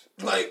 songs.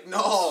 Like,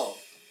 no.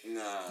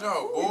 Nah.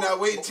 No, we're not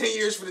waiting 10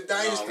 years for the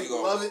Dynasty.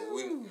 Love it.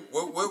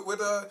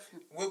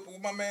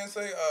 What my man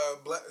say?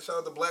 Shout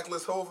out to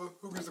Blacklist Hover.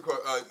 Who used to call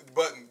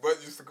Button?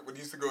 Button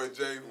used to go at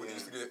Jay when he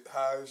used to get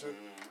high and shit.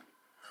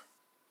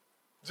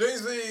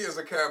 Jay-Z is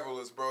a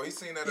capitalist, bro. He's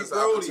seen that as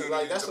opportunity.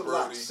 Like, that's a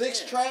lot.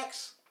 6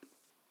 tracks?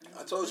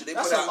 I told you,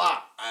 that's a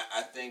lot.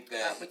 I think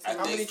that...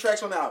 How many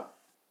tracks on the album?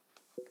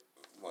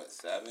 What,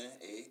 7,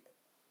 8?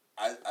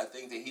 I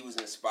think that he was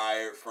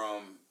inspired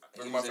from...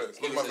 Look at my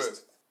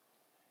face.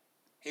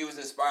 He was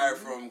inspired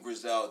from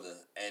Griselda,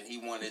 and he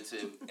wanted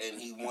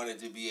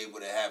to be able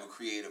to have a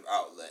creative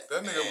outlet.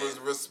 That nigga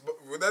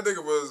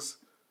was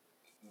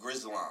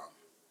Grislam.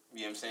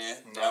 You know what I'm saying?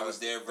 Nah, That was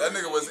their version.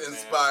 That nigga was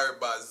inspired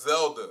by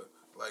Zelda.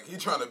 Like, he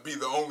trying to be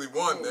the only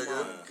one, nigga.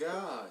 Oh my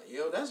God,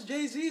 yo, that's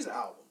Jay-Z's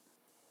album.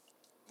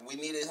 We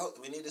needed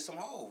some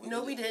hope.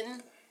 We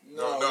didn't.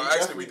 No,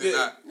 actually we did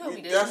not. No, we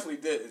didn't. Definitely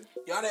didn't.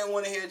 Y'all didn't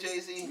want to hear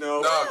Jay-Z?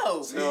 No.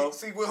 No.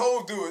 See, when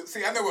Hov do it,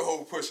 see, I know what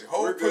Hov pushing.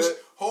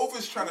 Hov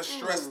is trying to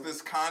stress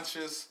this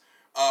conscious,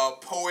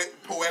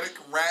 poetic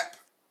rap.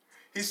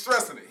 He's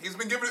stressing it. He's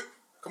been giving it.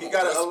 Come He on,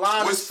 got to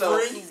align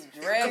himself. He's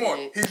dragging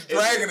it. He's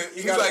dragging it.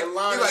 He He's gotta like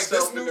align this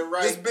himself in the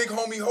right this big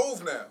homie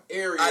Hov now.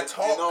 area I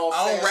talk. in all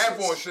I don't rap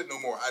facets. on shit no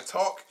more. I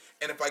talk,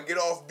 and if I get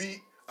off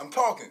beat, I'm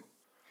talking.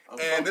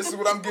 And this is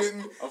what I'm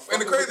getting.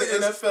 And the crazy thing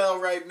thing is, NFL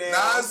right now.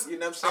 Nas, You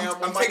know what I'm saying?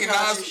 I'm on my taking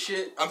conscious Nas.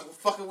 shit. I'm I'm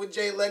fucking with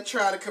Jay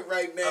Electronica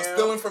right now. I'm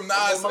stealing from Nas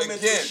I'm on my mental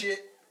again. shit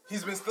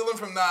He's been stealing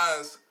from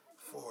Nas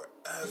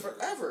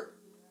forever.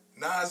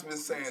 Nas been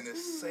saying the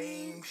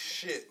same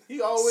shit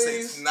He always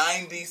since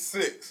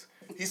 '96.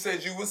 He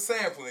said you was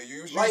sampling.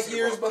 You was light using it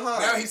years wrong.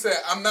 behind. Now he said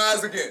I'm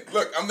Nas again.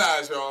 Look, I'm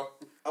Nas, y'all.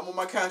 I'm on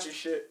my conscious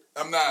shit.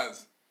 I'm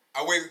Nas.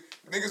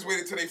 Niggas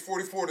waited till they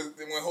 44 to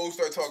when hoes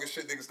start talking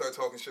shit. Niggas start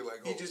talking shit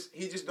like hoes.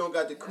 He just don't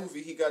got the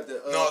kufi. He got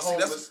the No, see,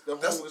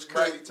 homeless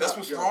curly top. that's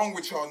what's wrong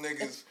with y'all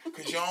niggas,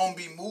 cause y'all don't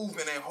be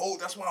moving and Hov.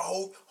 That's why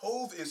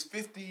Hov is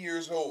 50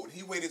 years old.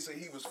 He waited till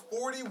he was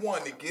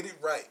 41 to get it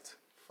right.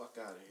 Fuck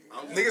out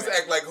of here. Niggas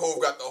act like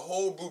Hov got the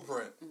whole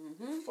blueprint.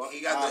 Fuck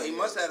He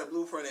must have had a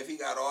blueprint if he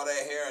got all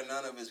that hair and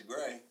none of it's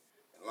gray.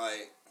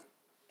 Like,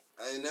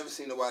 I ain't never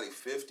seen nobody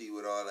 50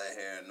 with all that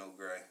hair and no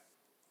gray.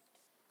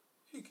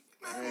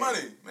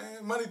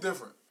 Money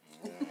different.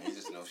 He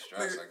just no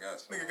stress, I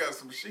guess.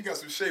 Nigga got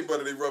some shea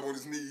butter they rub on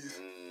his knees.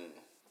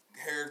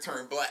 Hair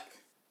turned black.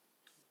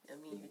 I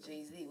mean, you're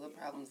Jay-Z. What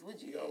problems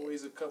would you He have?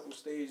 always a couple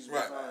stages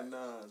Right. behind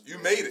Nas. You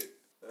made it.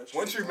 That's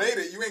Once true. you made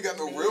it, you ain't got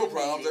no real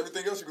problems.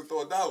 Everything else you can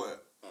throw a dollar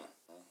at.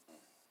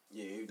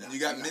 Yeah, And you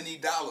got many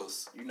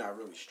dollars. You're not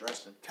really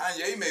stressing.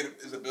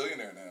 Kanye is a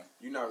billionaire now.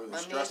 You're not really My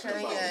man stressing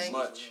about Kanye. as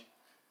much.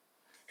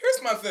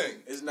 Here's my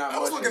thing. It's not I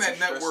was much looking that at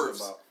you're net stressing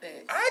worths. about.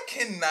 I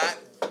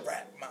cannot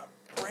wrap my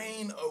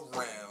brain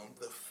around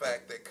the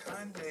fact that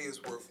Kanye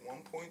is worth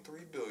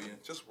 1.3 billion,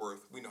 just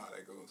worth. We know how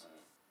that goes.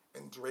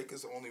 And Drake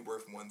is only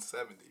worth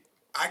 170.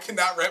 I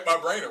cannot wrap my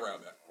brain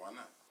around that. Why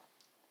not?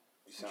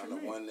 You sign to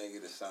one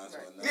nigga to sign to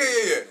another.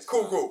 Yeah. to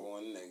Cool. sign to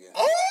one nigga.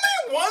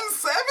 Only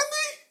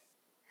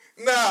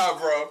 170? Nah,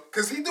 bro.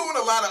 Cause he doing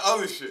a lot of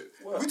other shit.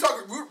 What?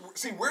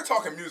 We're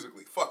talking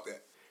musically. Fuck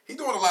that. He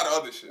doing a lot of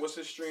other shit. What's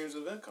his streams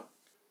of income?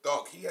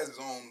 Dog, he has his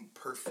own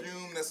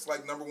perfume that's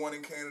like #1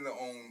 in Canada.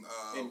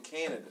 In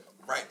Canada.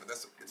 Right, but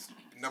it's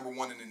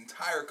 #1 in the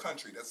entire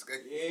country. That's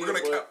Yeah, we're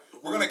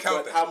gonna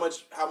count that. How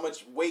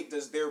much weight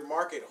does their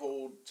market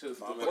hold to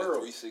the I'm in a world?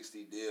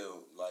 360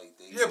 deal, like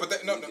they. Yeah,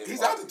 but no, they get he's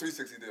market. out the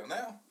 360 deal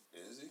now.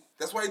 Is he?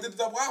 That's why he did the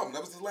double album.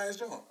 That was his last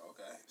joint.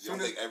 Okay. You Soon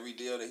don't as- think every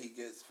deal that he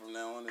gets from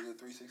now on is a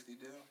 360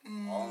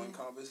 deal? All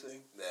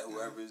encompassing? That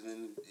whoever's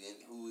in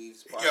who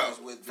he's Yo, partners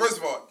with. first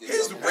of all, gets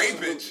his something.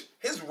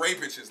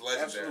 rapage is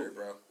legendary, Absolutely.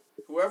 bro.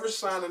 Whoever's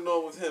signing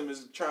on with him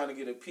is trying to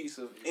get a piece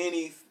of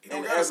any don't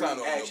and gotta every sign on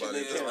with action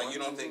nobody. they Yeah, can. like you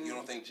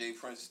don't think Jay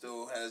Prince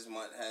still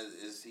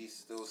is he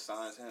still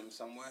signed to him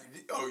some way?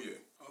 Oh yeah.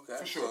 Okay.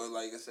 For sure. So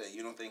like I said,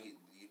 you don't think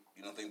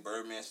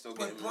Birdman's still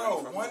But getting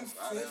bro, money from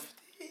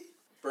 150.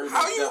 Birdman's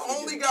How you definitely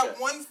only getting got checked.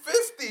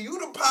 150? You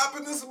the pop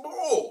in this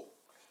bowl.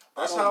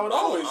 That's how it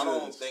always I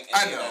don't is. think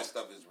I any of know. that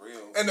stuff is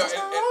real. And That's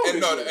how it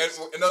and always is.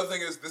 another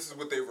thing is this is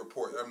what they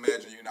report. I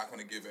imagine you're not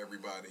going to give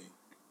everybody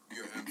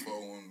your info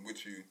on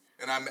what you.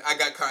 And I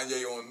got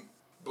Kanye on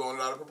blowing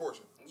it out of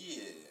proportion.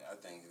 Yeah, I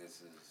think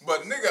this is.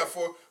 But nigga,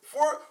 for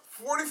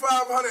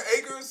 4,500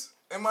 acres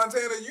in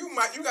Montana, you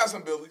got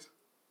some billies.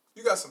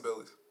 You got some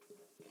billies.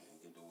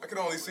 I can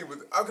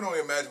only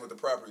imagine what the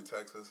property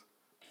tax is.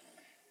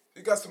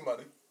 You got some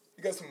money.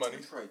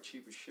 It's probably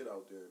cheap as shit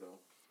out there though.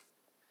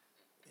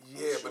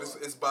 Yeah, but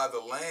it's by the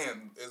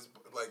land. It's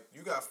like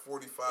you got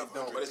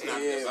 4,500. But it's not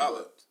Yeah,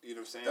 developed. You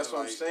know what I'm saying? That's what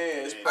I'm Like,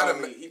 saying. It's it ain't-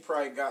 probably he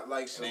probably got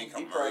like some. ain't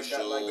He probably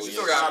got like commercial. the You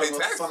still gotta side pay of a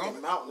taxes fucking on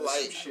it. mountain or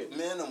some like shit.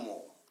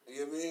 minimal. You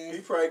know what I mean?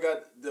 He probably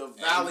got the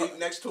valley And-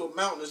 next to a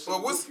mountain or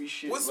some But goofy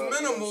shit. what's bro, you know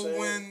what I'm minimal saying?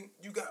 when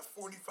you got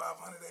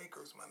 4,500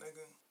 acres, my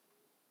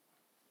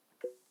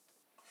nigga?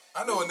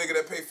 I know a nigga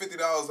that paid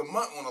 $50 a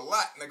month on a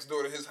lot next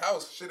door to his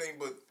house. Shit ain't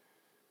but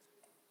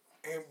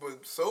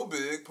so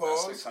big.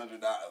 Pause. That's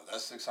 $600.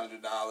 That's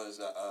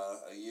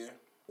 $600 a year.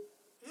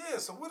 Yeah.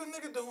 So what a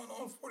nigga doing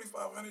on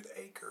 4,500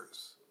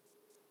 acres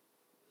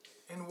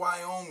in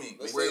Wyoming,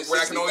 Let's where say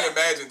I can only 60,000.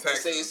 imagine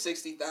Let's say it's taxes?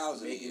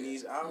 60,000 a Making year.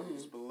 these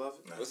albums, beloved.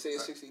 Let's say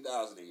it's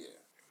 60,000 a year.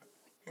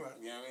 You right.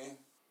 You know what I mean?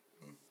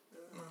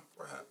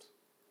 Perhaps.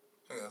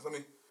 Hang on, let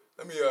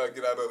me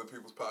get out of other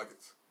people's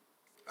pockets.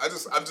 I'm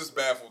just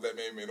baffled that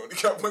man only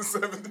got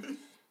 170.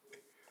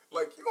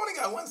 Like you only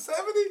got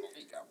 170?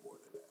 He got more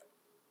than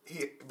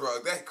that. Bro,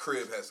 that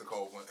crib had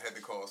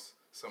to cost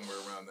somewhere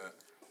around that.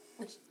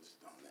 This is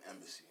on the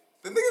embassy.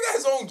 The nigga got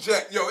his own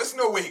jet. Yo, it's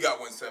no way he got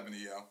 170,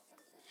 yo.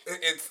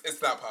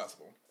 It's not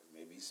possible.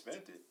 Maybe he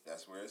spent it.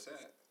 That's where it's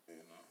at. You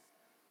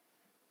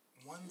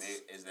know.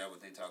 Is that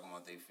what they talking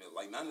about? They feel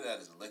like none of that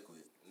is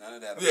liquid. None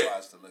of that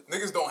applies to liquid.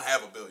 Niggas don't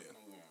have $1 billion.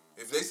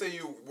 If they say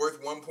you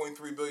worth 1.3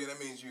 billion, that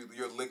means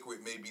your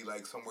liquid may be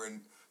like somewhere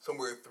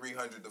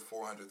 300 to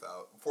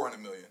 400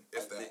 million.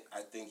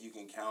 I think you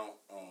can count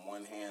on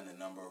one hand the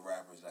number of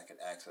rappers that could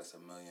access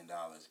 $1 million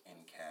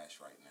in cash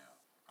right now.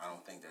 I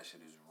don't think that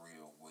shit is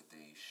real. What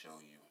they show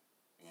you,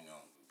 you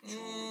know,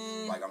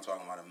 truly. Like I'm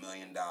talking about $1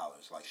 million.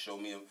 Like show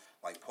me,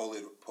 like pull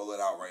it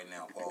out right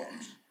now.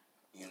 Pause.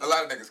 You know, a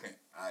lot of niggas can't.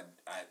 I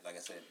like I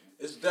said,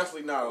 it's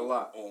definitely not a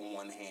lot on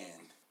one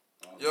hand.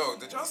 Yo,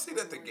 did y'all see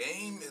that the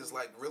game is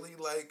like really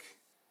like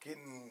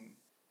getting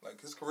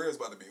like his career is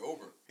about to be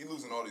over? He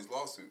losing all these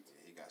lawsuits.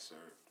 Yeah, he got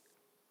served.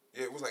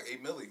 Yeah, it was like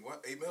 8 million.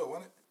 What 8 mil,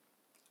 wasn't it?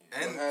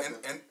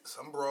 Yeah. And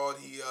some broad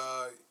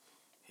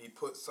he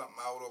put something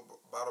out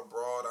about a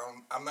broad.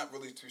 I'm not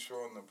really too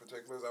sure on the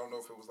particulars. I don't know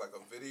if it was like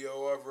a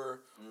video of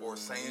her or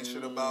saying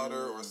shit about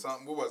her or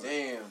something. What was it?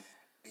 Damn.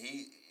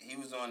 He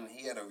was on.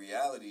 He had a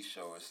reality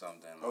show or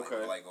something. Like,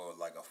 okay. Like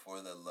a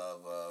For the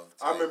Love of.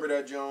 I remember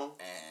that, John.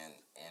 And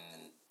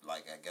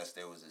like I guess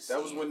there was a.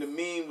 That was when the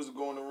meme was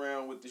going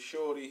around with the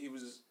shorty. He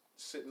was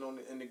sitting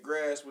in the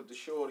grass with the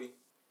shorty.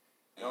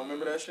 Y'all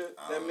remember that shit?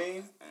 That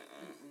meme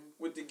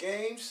with the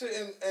game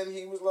sitting and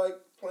he was like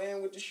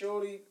playing with the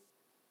shorty.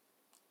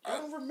 I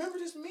don't remember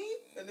this meme.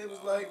 And it was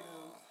like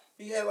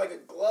he had like a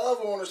glove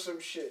on or some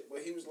shit,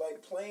 but he was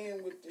like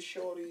playing with the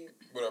shorty.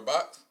 With her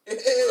box? Yeah.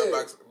 With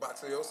her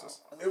boxiosis?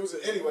 It was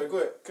anyway. Go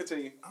ahead,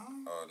 continue.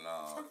 Oh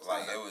no!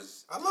 Like it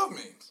was. I love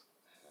memes.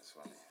 That's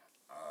funny.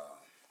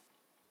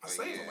 I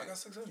saved them. I got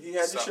 600. He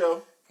had the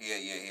show.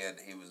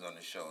 He was on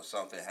the show.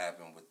 Something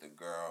happened with the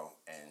girl,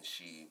 and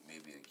she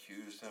maybe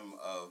accused him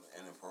of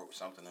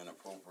something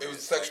inappropriate. It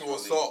was sexual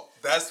assault.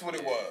 That's what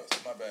it was.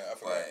 My bad. I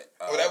forgot.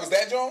 But, that was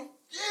that, John?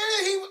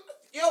 Yeah, he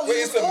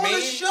was on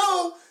the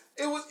show.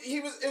 It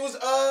was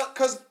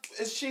cause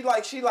she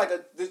like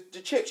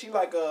the chick, she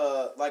like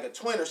a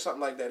twin or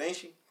something like that, ain't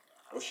she?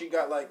 Or she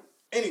got like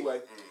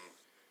anyway.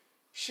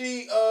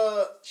 She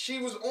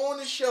was on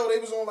the show.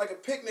 They was on like a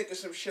picnic or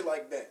some shit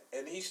like that,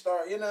 and he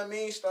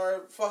started,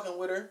 started fucking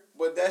with her.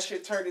 But that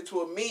shit turned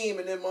into a meme,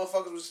 and then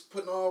motherfuckers was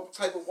putting all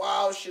type of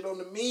wild shit on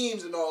the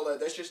memes and all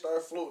that. That shit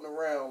started floating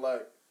around.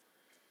 Like,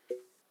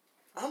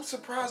 I'm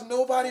surprised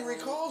nobody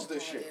recalls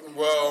this shit.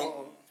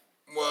 Well,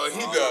 he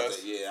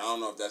does. I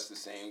don't know if that's the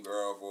same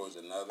girl or was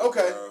another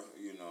girl.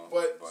 You know,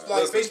 but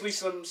like listen, basically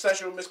some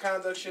sexual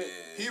misconduct shit.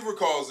 Yeah. He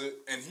recalls it,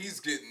 and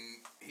he's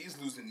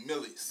losing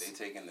millies. They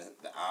taking the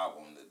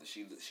album.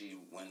 She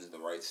wins the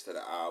rights to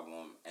the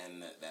album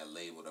and that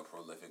label, the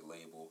prolific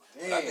label.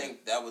 But I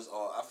think that was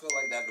all. I feel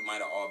like that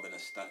might have all been a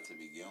stunt to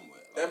begin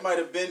with. Like, that might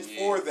have been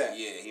for that.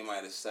 Yeah, he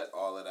might have set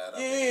all of that up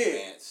in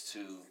advance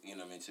to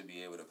to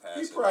be able to pass.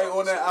 He it probably off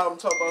on that album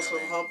talk about some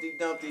I mean? Humpty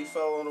Dumpty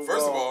fell on the wall.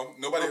 First of all,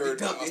 nobody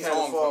heard a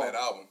song from that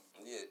album.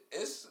 Yeah,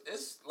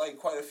 it's like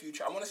quite a few.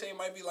 I want to say it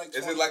might be like.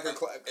 Is it like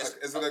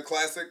is it a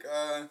classic?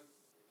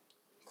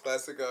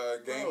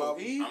 Game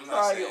album? He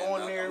probably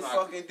on there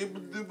fucking...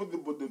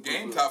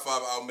 Game top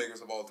 5 album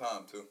makers of all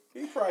time, too.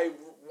 He probably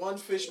one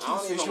fish, two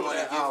fish on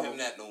that album. I don't even want to give him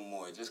that no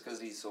more, just because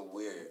he's so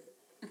weird.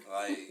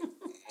 Like...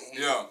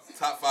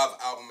 top 5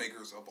 album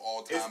makers of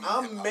all time. If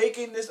I'm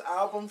making this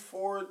album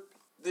for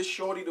this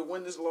shorty to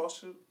win this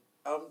lawsuit,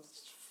 I'm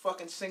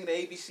fucking singing the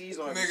ABCs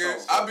on every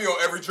song. I be on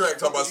every track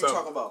talking about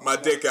something. My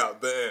dick out,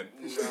 the end.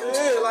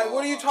 Yeah, like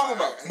what are you talking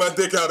about? My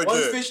dick out again.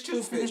 One fish,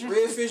 two fish,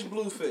 red fish,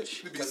 blue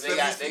fish. Because they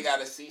got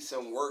to see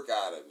some work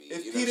out of me.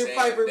 If Peter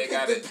Piper picked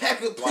the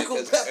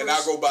pickled peppers. And I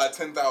go buy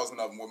 10,000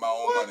 of them with my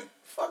own money.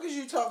 Fuck is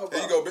you talking about?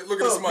 There you go. Look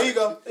at this money.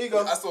 Here you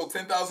go. I sold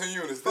 10,000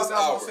 units Fuck this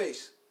hour. my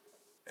face.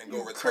 And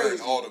go return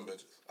all them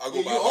bitches. I'll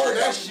go buy hard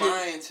copies.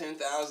 Buying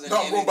 10,000. No,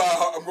 I'm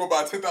gonna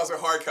buy 10,000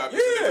 hard copies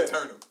and then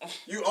return them.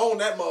 You own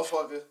that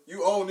motherfucker.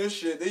 You own this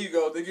shit. There you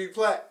go. They give you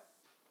plaque.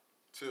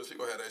 Chill. She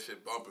gonna have that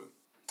shit bumping.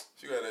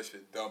 She gonna have that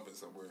shit dumping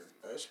somewhere.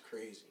 That's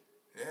crazy.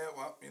 Yeah,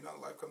 well,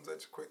 life comes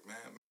at you quick,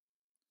 man.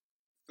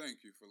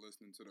 Thank you for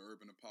listening to the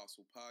Urban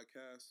Apostle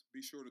podcast. Be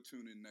sure to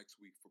tune in next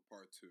week for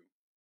part 2.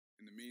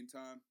 In the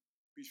meantime,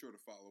 be sure to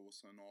follow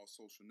us on all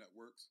social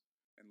networks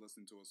and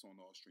listen to us on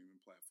all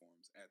streaming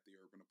platforms at the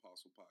Urban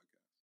Apostle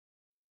podcast.